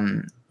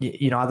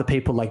 other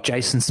people like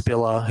Jason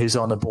Spiller, who's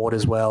on the board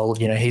as well.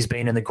 He's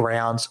been in the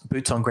grounds,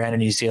 boots on ground in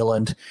New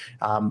Zealand,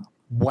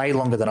 way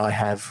longer than I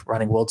have,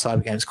 running World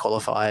Cyber Games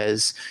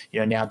qualifiers,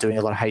 now doing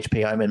a lot of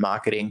HP Omen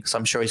marketing. So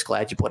I'm sure he's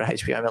glad you bought a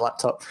HP Omen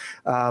laptop.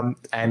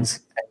 And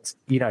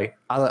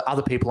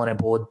other people on our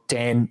board,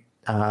 Dan,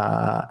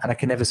 and I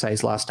can never say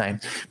his last name,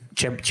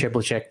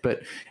 Cheblicek,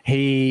 but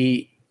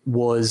he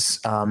was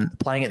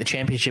playing at the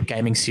Championship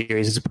Gaming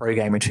Series as a pro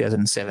gamer in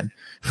 2007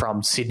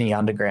 from Sydney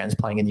Undergrounds,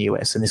 playing in the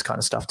US and this kind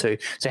of stuff too.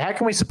 So how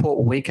can we support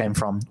where we came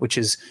from, which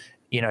is,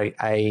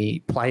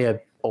 a player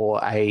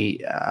or a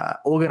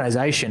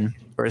organization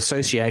or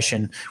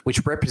association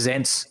which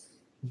represents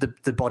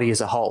the body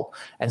as a whole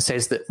and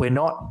says that we're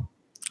not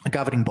a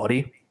governing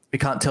body. We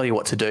can't tell you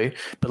what to do,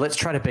 but let's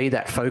try to be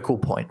that focal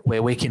point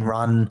where we can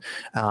run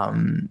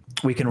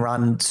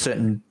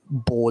certain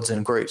boards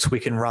and groups. We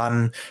can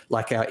run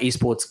like our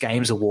esports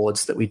games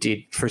awards that we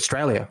did for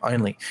Australia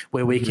only,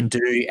 where we can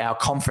do our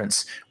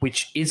conference,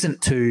 which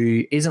isn't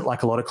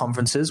like a lot of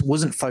conferences,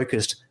 wasn't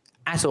focused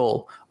at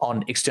all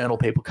on external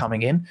people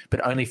coming in, but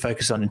only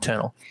focused on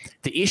internal.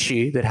 The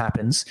issue that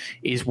happens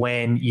is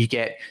when you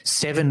get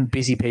 7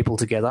 busy people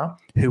together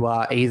who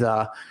are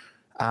either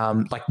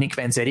like Nick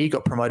Vanzetti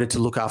got promoted to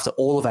look after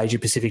all of Asia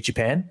Pacific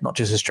Japan, not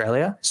just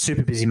Australia.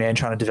 Super busy man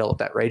trying to develop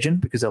that region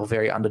because they were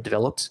very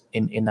underdeveloped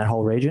in that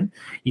whole region.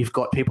 You've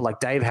got people like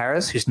Dave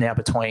Harris, who's now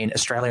between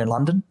Australia and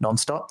London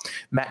nonstop.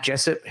 Matt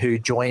Jessup, who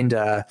joined,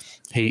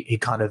 he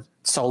kind of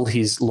sold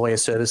his lawyer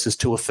services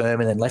to a firm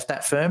and then left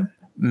that firm.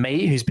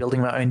 Me, who's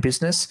building my own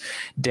business.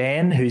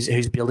 Dan,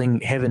 who's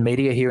building Heaven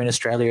Media here in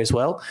Australia as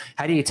well.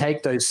 How do you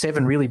take those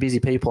 7 really busy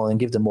people and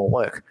give them more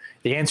work?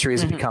 The answer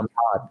is it becomes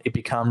hard. It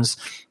becomes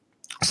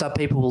some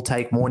people will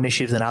take more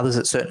initiative than others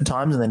at certain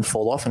times and then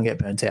fall off and get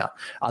burnt out.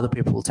 Other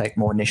people will take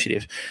more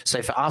initiative.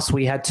 So for us,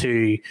 we had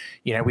to,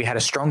 we had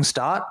a strong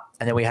start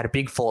and then we had a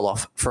big fall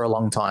off for a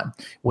long time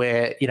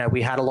where,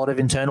 we had a lot of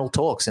internal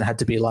talks and had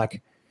to be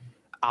like,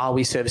 Are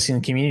we servicing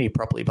the community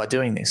properly by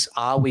doing this?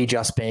 Are we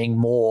just being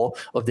more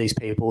of these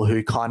people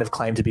who kind of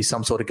claim to be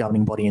some sort of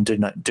governing body and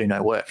do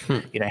no work?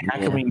 How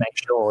can we make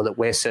sure that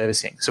we're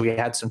servicing? So we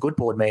had some good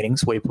board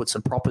meetings. We put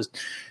some proper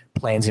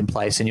plans in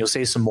place, and you'll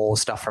see some more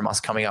stuff from us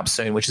coming up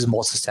soon, which is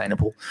more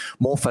sustainable,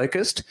 more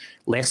focused,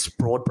 less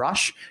broad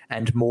brush,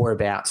 and more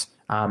about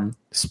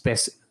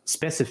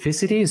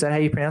specificity. Is that how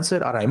you pronounce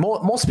it? I don't know.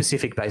 More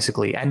specific,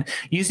 basically, and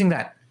using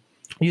that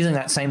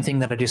same thing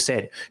that I just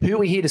said. Who are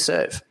we here to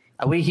serve?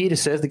 Are we here to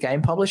serve the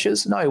game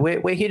publishers? No,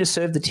 we're here to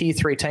serve the tier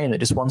 3 team that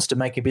just wants to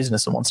make a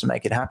business and wants to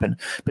make it happen,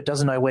 but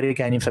doesn't know where to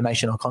gain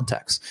information or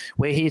contacts.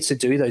 We're here to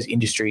do those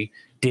industry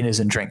dinners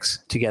and drinks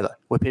together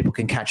where people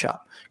can catch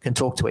up, can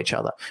talk to each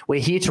other.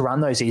 We're here to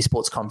run those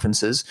esports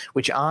conferences,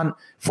 which aren't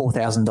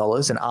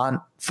 $4,000 and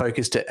aren't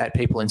focused at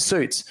people in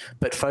suits,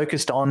 but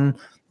focused on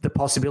the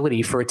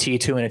possibility for a tier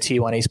 2 and a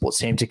tier 1 esports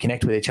team to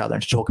connect with each other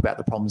and to talk about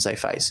the problems they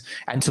face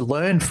and to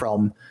learn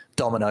from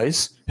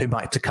Domino's, who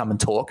might to come and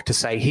talk, to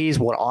say, here's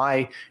what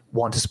I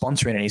want to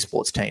sponsor in an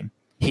esports team.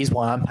 Here's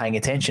why I'm paying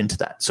attention to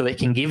that. So it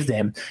can give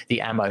them the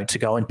ammo to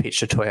go and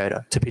pitch to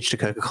Toyota, to pitch to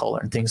Coca-Cola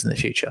and things in the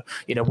future.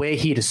 We're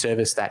here to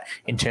service that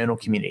internal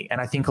community. And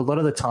I think a lot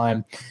of the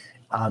time,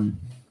 I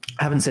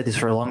haven't said this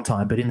for a long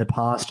time, but in the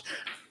past,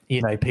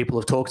 people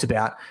have talked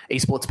about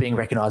esports being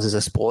recognised as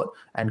a sport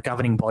and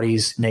governing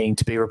bodies needing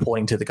to be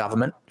reporting to the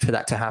government for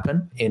that to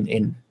happen.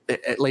 In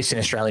at least in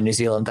Australia and New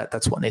Zealand,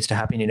 that's what needs to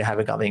happen. You need to have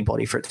a governing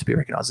body for it to be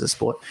recognised as a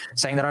sport.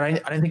 Saying that I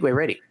don't think we're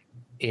ready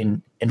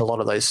in a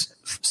lot of those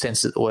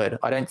senses of the word.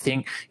 I don't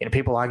think,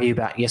 people argue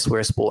about, yes, we're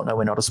a sport, no,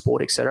 we're not a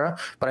sport, etc.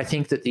 But I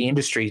think that the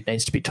industry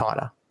needs to be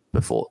tighter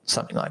before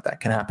something like that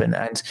can happen.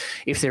 And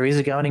if there is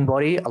a governing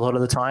body, a lot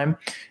of the time,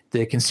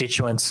 the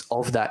constituents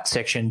of that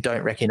section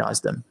don't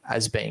recognise them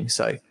as being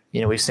so.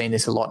 We've seen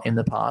this a lot in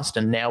the past,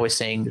 and now we're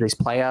seeing these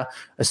player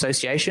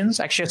associations.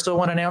 Actually, I saw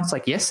one announced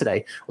like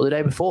yesterday or the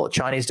day before.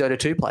 Chinese Dota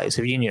 2 players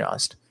have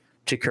unionised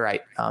to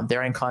create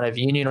their own kind of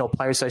union or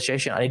player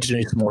association. I need to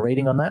do some more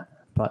reading on that,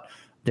 but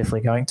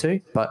definitely going to.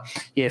 But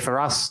yeah, for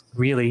us,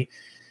 really,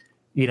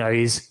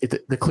 is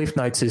the cliff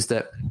notes is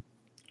that,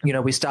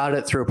 we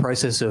started through a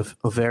process of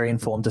very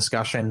informed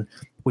discussion.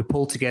 We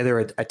pulled together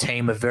a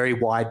team of very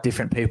wide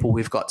different people.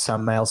 We've got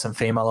some male, some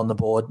female on the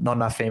board, not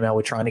enough female.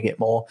 We're trying to get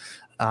more.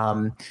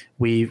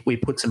 We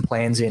put some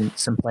plans in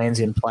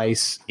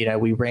place.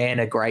 We ran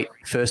a great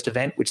first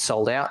event, which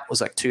sold out. It was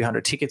like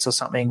 200 tickets or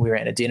something. We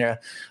ran a dinner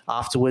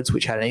afterwards,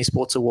 which had an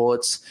esports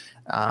awards.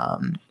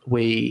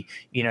 We,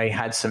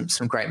 had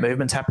some great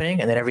movements happening,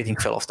 and then everything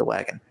fell off the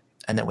wagon.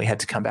 And then we had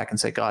to come back and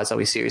say, guys, are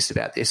we serious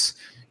about this?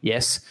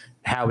 Yes.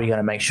 How are we going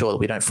to make sure that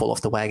we don't fall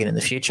off the wagon in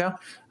the future?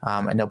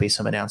 And there'll be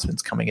some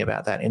announcements coming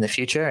about that in the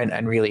future.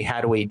 And really,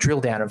 how do we drill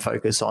down and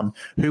focus on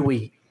who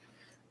we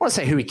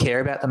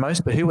care about the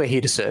most, but who we're here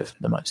to serve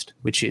the most,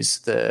 which is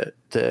the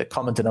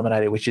common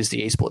denominator, which is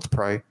the esports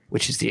pro,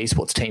 which is the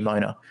esports team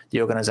owner,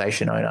 the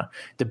organization owner,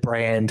 the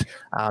brand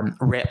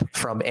rep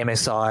from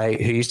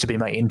MSI, who used to be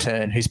my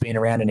intern, who's been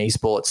around in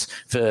esports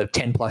for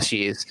 10 plus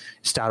years,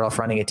 started off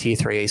running a tier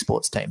 3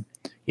 esports team.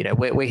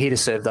 We're here to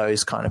serve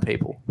those kind of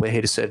people. We're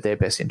here to serve their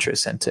best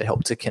interests and to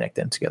help to connect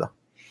them together.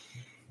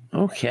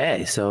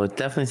 Okay, so it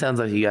definitely sounds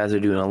like you guys are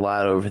doing a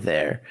lot over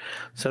there.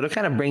 So to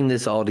kind of bring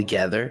this all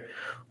together,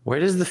 where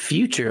does the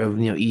future of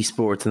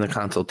esports and the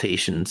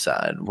consultation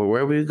side,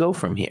 where we go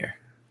from here?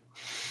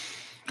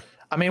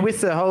 I mean,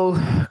 with the whole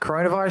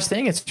coronavirus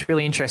thing, it's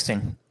really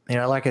interesting.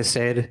 Like I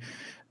said,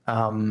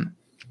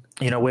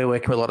 we're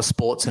working with a lot of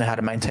sports and how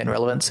to maintain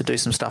relevance to do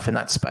some stuff in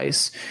that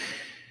space.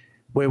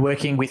 We're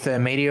working with a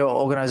media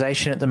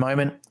organization at the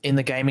moment in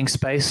the gaming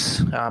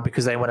space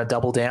because they want to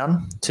double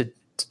down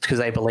because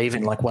they believe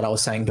in, like what I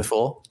was saying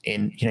before,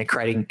 in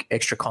creating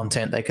extra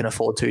content they can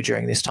afford to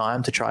during this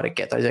time to try to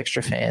get those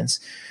extra fans.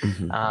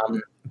 Mm-hmm.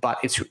 But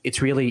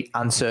it's really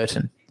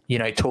uncertain.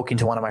 Talking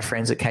to one of my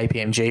friends at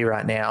KPMG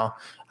right now,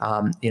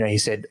 he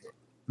said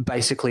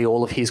basically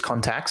all of his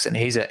contacts, and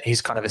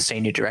he's kind of a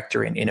senior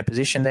director in a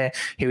position there.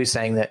 He was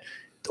saying that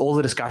all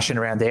the discussion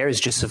around there is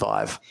just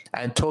survive.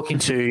 And talking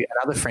to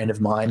another friend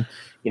of mine,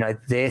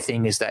 their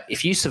thing is that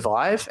if you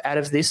survive out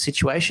of this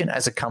situation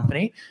as a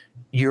company,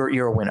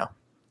 you're a winner.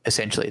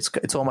 Essentially,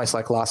 it's almost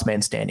like last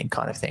man standing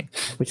kind of thing,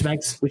 which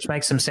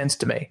makes some sense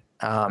to me.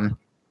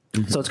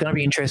 So it's going to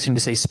be interesting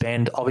to see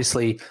spend.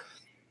 Obviously,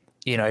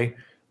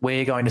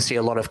 we're going to see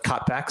a lot of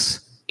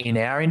cutbacks in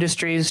our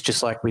industries,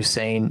 just like we've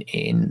seen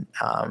in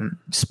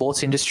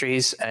sports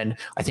industries. And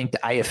I think the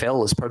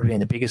AFL has probably been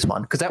the biggest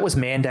one because that was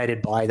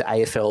mandated by the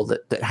AFL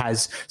that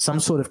has some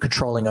sort of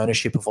controlling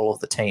ownership of all of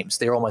the teams.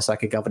 They're almost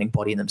like a governing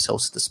body in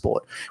themselves to the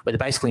sport, where they're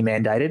basically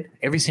mandated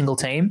every single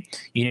team,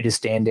 you need to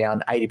stand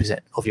down 80%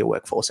 of your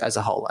workforce as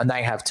a whole. And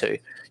they have to.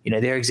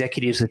 Their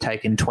executives have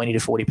taken 20 to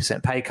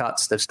 40% pay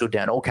cuts. They've stood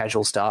down all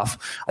casual staff.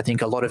 I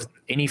think a lot of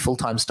any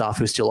full-time staff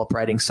who are still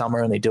operating, some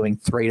are only doing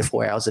 3 to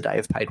 4 hours a day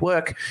of paid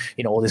work,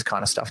 all this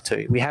kind of stuff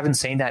too. We haven't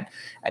seen that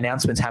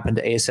announcements happen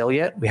to ESL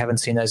yet. We haven't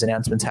seen those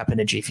announcements happen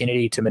to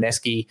Gfinity, to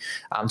Mineski,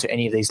 to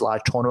any of these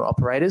large tournament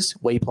operators.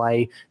 We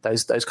play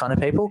those kind of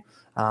people.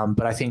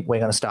 But I think we're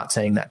going to start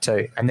seeing that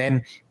too. And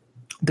then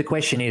the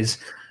question is,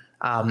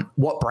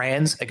 what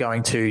brands are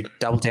going to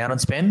double down and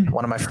spend?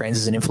 One of my friends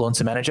is an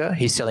influencer manager.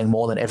 He's selling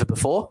more than ever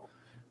before.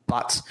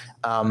 But,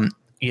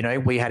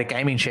 we had a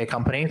gaming share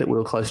company that we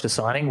were close to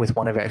signing with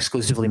one of our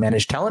exclusively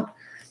managed talent.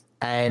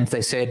 And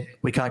they said,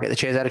 we can't get the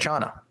chairs out of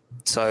China.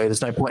 So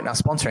there's no point in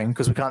us sponsoring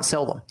because we can't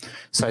sell them.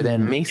 So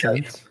then Makes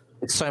sense.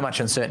 It's so much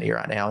uncertainty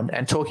right now.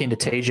 And talking to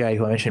TJ,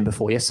 who I mentioned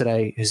before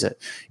yesterday, who's a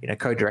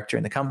co-director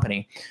in the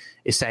company,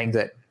 is saying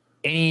that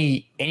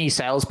any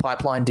sales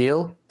pipeline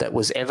deal that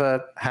was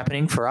ever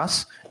happening for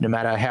us, no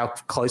matter how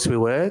close we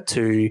were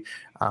to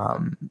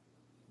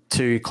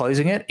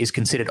closing it, is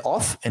considered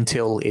off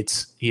until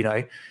it's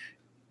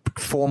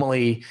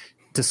formally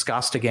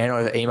discussed again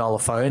over email or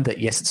phone that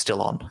yes, it's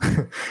still on.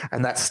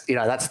 And that's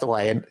the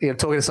way. And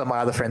talking to some of my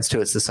other friends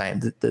too, it's the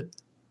same.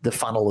 The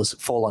funnel has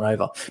fallen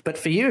over. But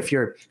for you, if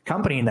you're a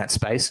company in that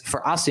space,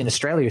 for us in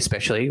Australia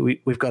especially,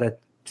 we've got a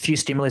few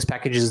stimulus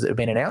packages that have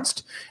been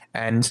announced,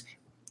 and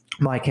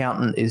my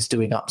accountant is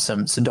doing up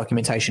some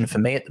documentation for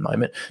me at the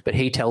moment, but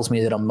he tells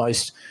me that I'm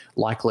most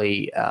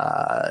likely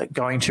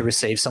going to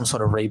receive some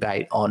sort of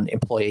rebate on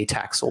employee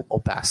tax or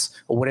BAS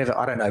or whatever.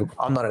 I don't know.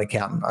 I'm not an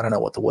accountant. I don't know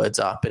what the words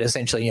are, but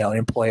essentially, an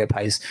employer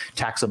pays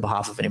tax on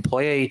behalf of an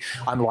employee.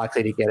 I'm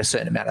likely to get a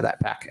certain amount of that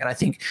back. And I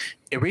think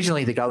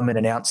originally the government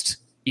announced,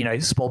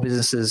 small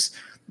businesses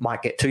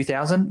might get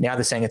 2,000. Now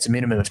they're saying it's a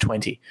minimum of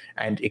 20,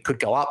 and it could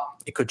go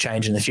up. It could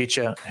change in the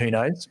future. Who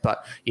knows?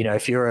 But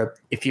if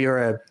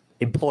you're a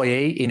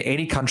employee in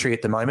any country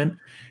at the moment,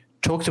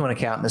 talk to an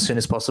accountant as soon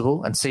as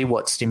possible and see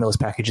what stimulus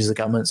packages the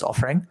government's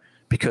offering,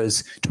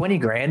 because 20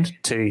 grand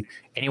to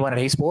anyone in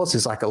esports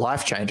is like a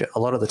life changer a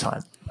lot of the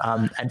time.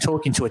 And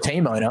talking to a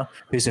team owner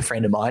who's a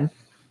friend of mine,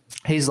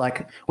 he's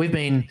like, we've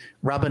been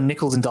rubbing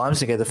nickels and dimes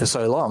together for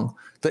so long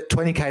that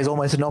 20K is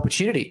almost an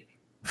opportunity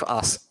for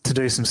us to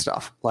do some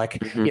stuff. Like,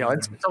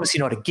 it's obviously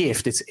not a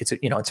gift. It's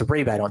a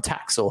rebate on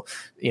tax, or,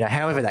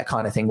 however that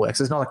kind of thing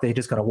works. It's not like they're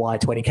just going to wire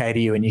 20K to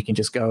you and you can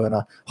just go on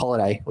a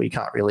holiday, or you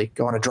can't really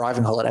go on a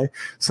driving holiday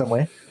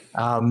somewhere.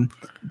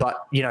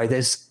 But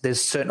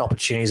there's certain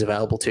opportunities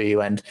available to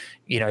you. And,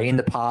 in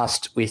the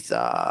past with,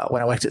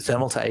 when I worked at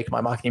Thermaltake,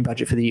 my marketing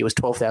budget for the year was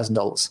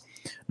 $12,000,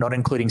 not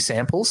including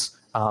samples,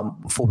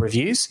 for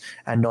reviews,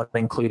 and not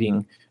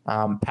including,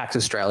 PAX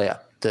Australia,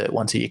 the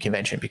once a year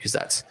convention, because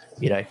that's,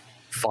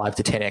 5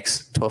 to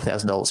 10x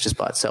 $12,000 just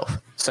by itself.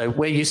 So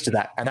we're used to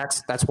that, and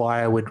that's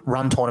why I would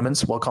run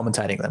tournaments while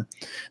commentating them.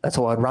 That's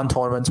why I'd run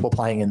tournaments while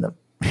playing in them.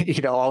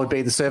 I would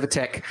be the server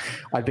tech,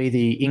 I'd be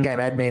the in-game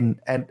admin,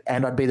 and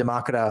I'd be the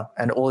marketer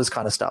and all this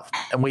kind of stuff.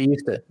 And we're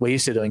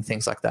used to doing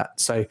things like that.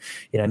 So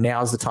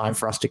now's the time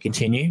for us to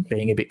continue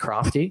being a bit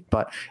crafty,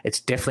 but it's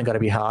definitely got to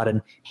be hard.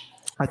 And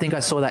I think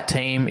I saw that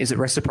team, is it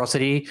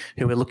Reciprocity,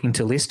 who were looking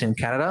to list in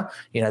Canada.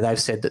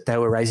 They've said that they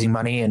were raising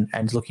money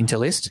and looking to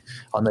list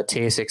on the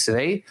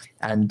TSXV.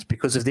 And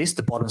because of this,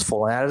 the bottom's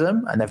fallen out of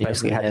them. And they've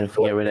basically had to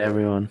get rid of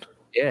everyone.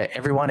 Yeah,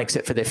 everyone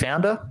except for their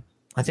founder,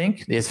 I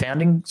think, their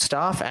founding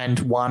staff, and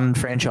one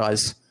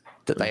franchise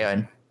that they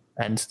own.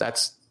 And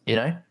that's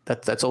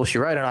all she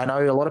wrote. And I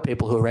know a lot of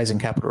people who are raising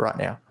capital right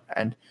now.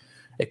 And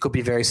it could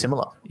be very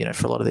similar,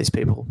 for a lot of these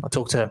people. I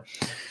talked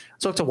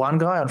to one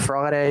guy on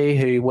Friday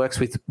who works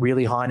with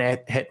really high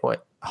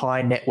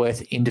net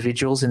worth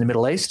individuals in the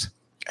Middle East.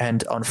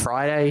 And on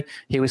Friday,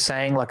 he was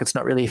saying like it's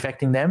not really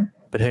affecting them,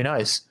 but who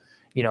knows?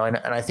 And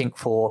I think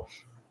for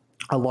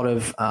a lot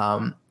of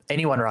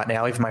anyone right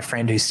now, even my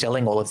friend who's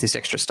selling all of this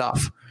extra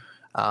stuff,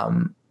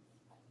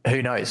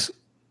 who knows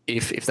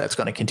if that's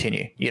going to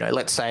continue.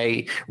 Let's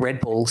say Red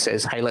Bull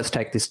says, hey, let's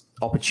take this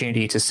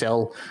opportunity to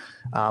sell,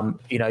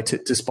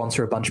 to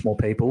sponsor a bunch more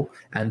people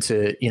and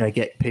to,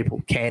 get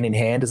people can in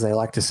hand, as they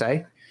like to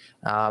say.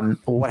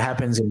 What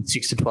happens in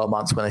 6 to 12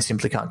 months when they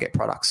simply can't get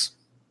products?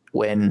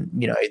 When,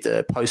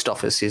 the post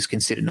office is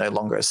considered no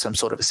longer as some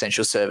sort of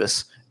essential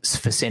service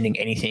for sending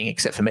anything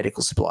except for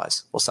medical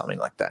supplies or something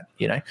like that,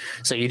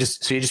 So you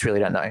just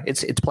really don't know.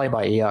 It's play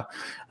by ear.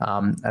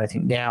 And I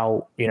think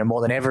now,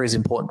 more than ever is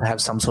important to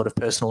have some sort of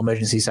personal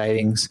emergency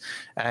savings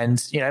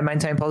and,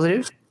 maintain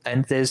positive.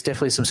 And there's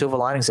definitely some silver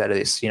linings out of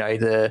this.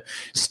 The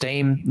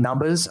Steam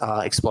numbers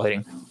are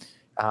exploding.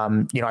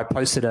 I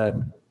posted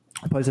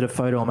a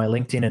photo on my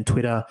LinkedIn and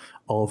Twitter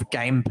of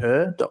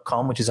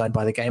GamePer.com, which is owned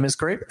by the Gamers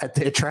Group, at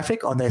their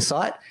traffic on their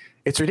site.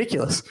 It's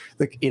ridiculous.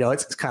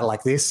 It's kind of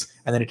like this,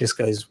 and then it just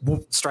goes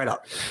straight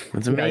up.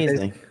 It's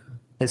amazing.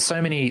 There's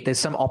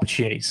some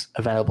opportunities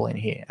available in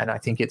here. And I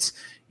think it's,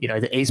 the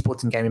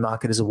esports and gaming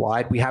market is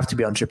wide. We have to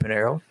be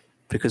entrepreneurial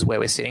because where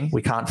we're sitting,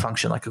 we can't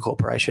function like a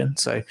corporation.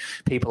 So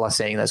people are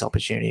seeing those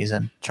opportunities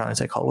and trying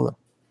to take hold of them.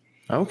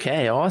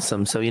 Okay,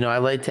 awesome. So, I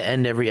like to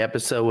end every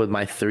episode with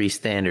my 3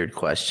 standard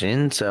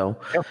questions. So,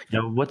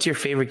 what's your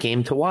favorite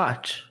game to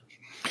watch?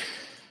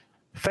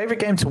 Favorite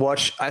game to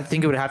watch? I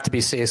think it would have to be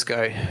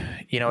CSGO.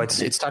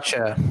 It's such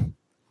a,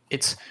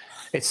 it's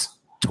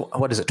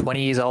what is it,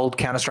 20 years old,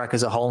 Counter-Strike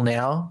as a whole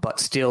now, but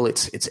still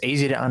it's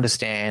easy to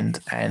understand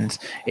and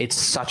it's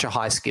such a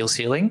high skill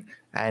ceiling.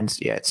 And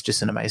yeah, it's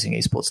just an amazing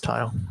esports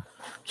title.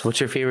 So what's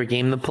your favorite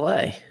game to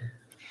play?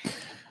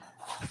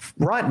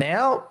 Right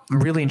now, I'm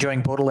really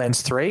enjoying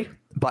Borderlands 3.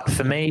 But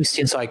for me,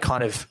 since I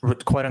kind of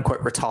quote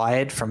unquote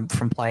retired from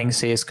playing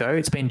CSGO,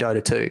 it's been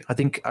Dota 2. I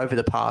think over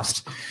the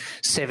past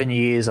 7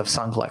 years, I've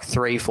sunk like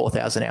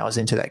 4,000 hours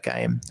into that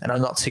game, and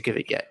I'm not sick of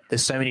it yet.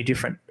 There's so many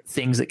different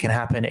things that can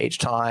happen each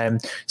time.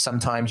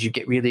 Sometimes you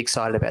get really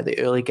excited about the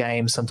early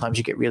game. Sometimes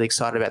you get really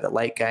excited about the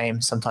late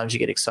game. Sometimes you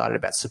get excited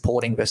about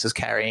supporting versus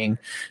carrying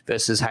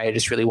versus, hey, I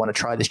just really want to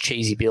try this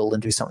cheesy build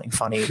and do something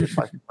funny with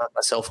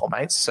myself or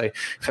mates. So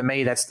for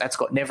me, that's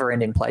got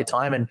never-ending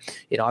playtime, and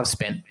I've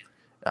spent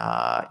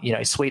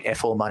sweet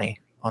F4 money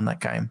on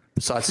that game.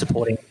 Besides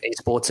supporting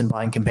esports and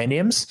buying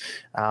compendiums,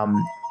 I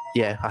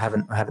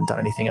haven't done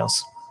anything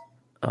else.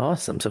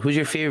 Awesome. So who's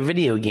your favorite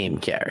video game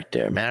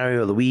character?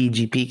 Mario,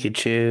 Luigi,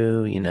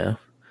 Pikachu,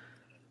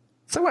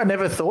 Something I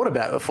never thought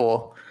about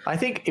before. I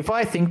think if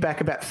I think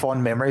back about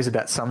fond memories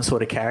about some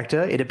sort of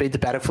character, it'd be the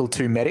Battlefield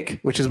 2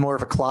 medic, which is more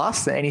of a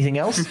class than anything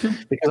else,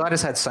 because I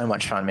just had so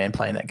much fun, man,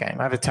 playing that game.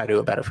 I have a tattoo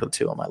of Battlefield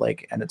 2 on my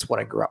leg, and it's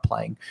what I grew up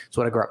playing. It's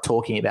what I grew up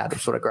talking about.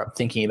 It's what I grew up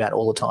thinking about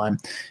all the time.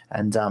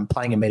 And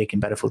playing a medic in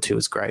Battlefield 2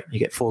 is great. You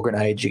get 4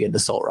 grenades, you get an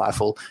assault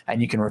rifle,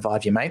 and you can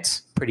revive your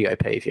mates. Pretty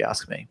OP if you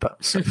ask me,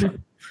 but so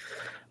fun.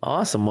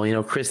 Awesome.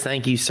 Well, Chris,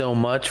 thank you so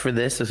much for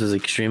this. This was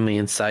extremely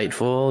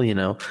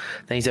insightful.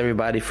 Thanks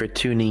everybody for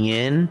tuning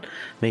in.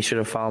 Make sure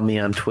to follow me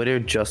on Twitter,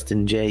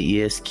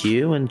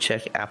 JustinJESQ, and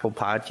check Apple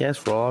Podcasts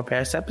for all our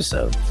past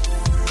episodes.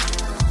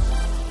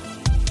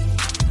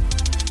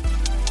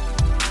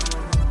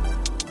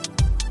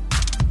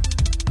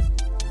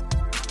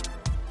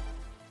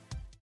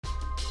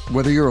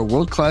 Whether you're a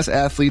world-class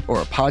athlete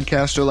or a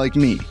podcaster like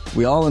me,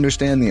 we all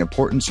understand the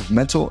importance of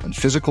mental and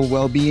physical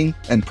well-being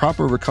and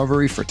proper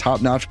recovery for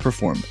top-notch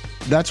performance.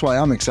 That's why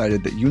I'm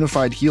excited that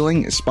Unified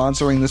Healing is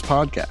sponsoring this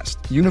podcast.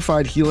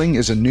 Unified Healing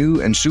is a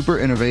new and super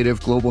innovative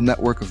global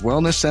network of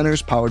wellness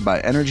centers powered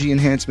by Energy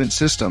Enhancement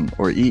System,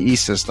 or EE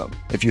System.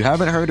 If you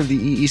haven't heard of the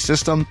EE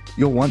System,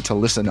 you'll want to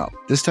listen up.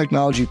 This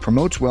technology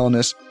promotes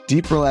wellness,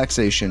 deep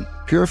relaxation,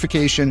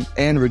 purification,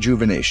 and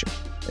rejuvenation.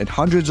 At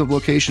hundreds of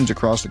locations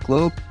across the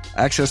globe,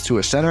 access to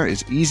a center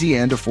is easy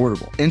and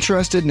affordable.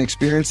 Interested in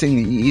experiencing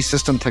the EE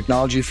System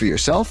technology for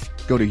yourself?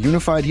 Go to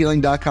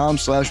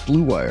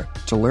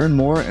unifydhealing.com/bluewire to learn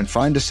more and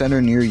find a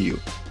center near you.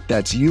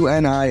 That's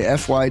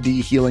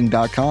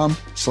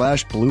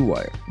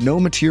unifydhealing.com/bluewire. No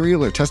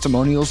material or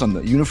testimonials on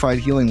the Unified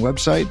Healing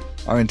website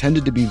are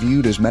intended to be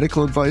viewed as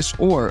medical advice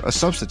or a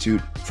substitute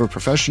for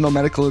professional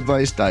medical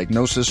advice,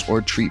 diagnosis,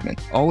 or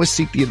treatment. Always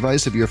seek the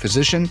advice of your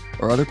physician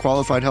or other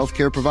qualified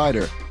healthcare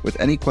provider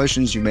with any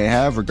questions you may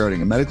have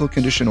regarding a medical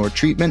condition or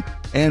treatment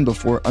and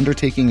before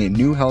undertaking a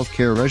new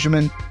healthcare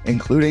regimen,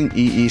 including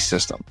EE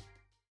System.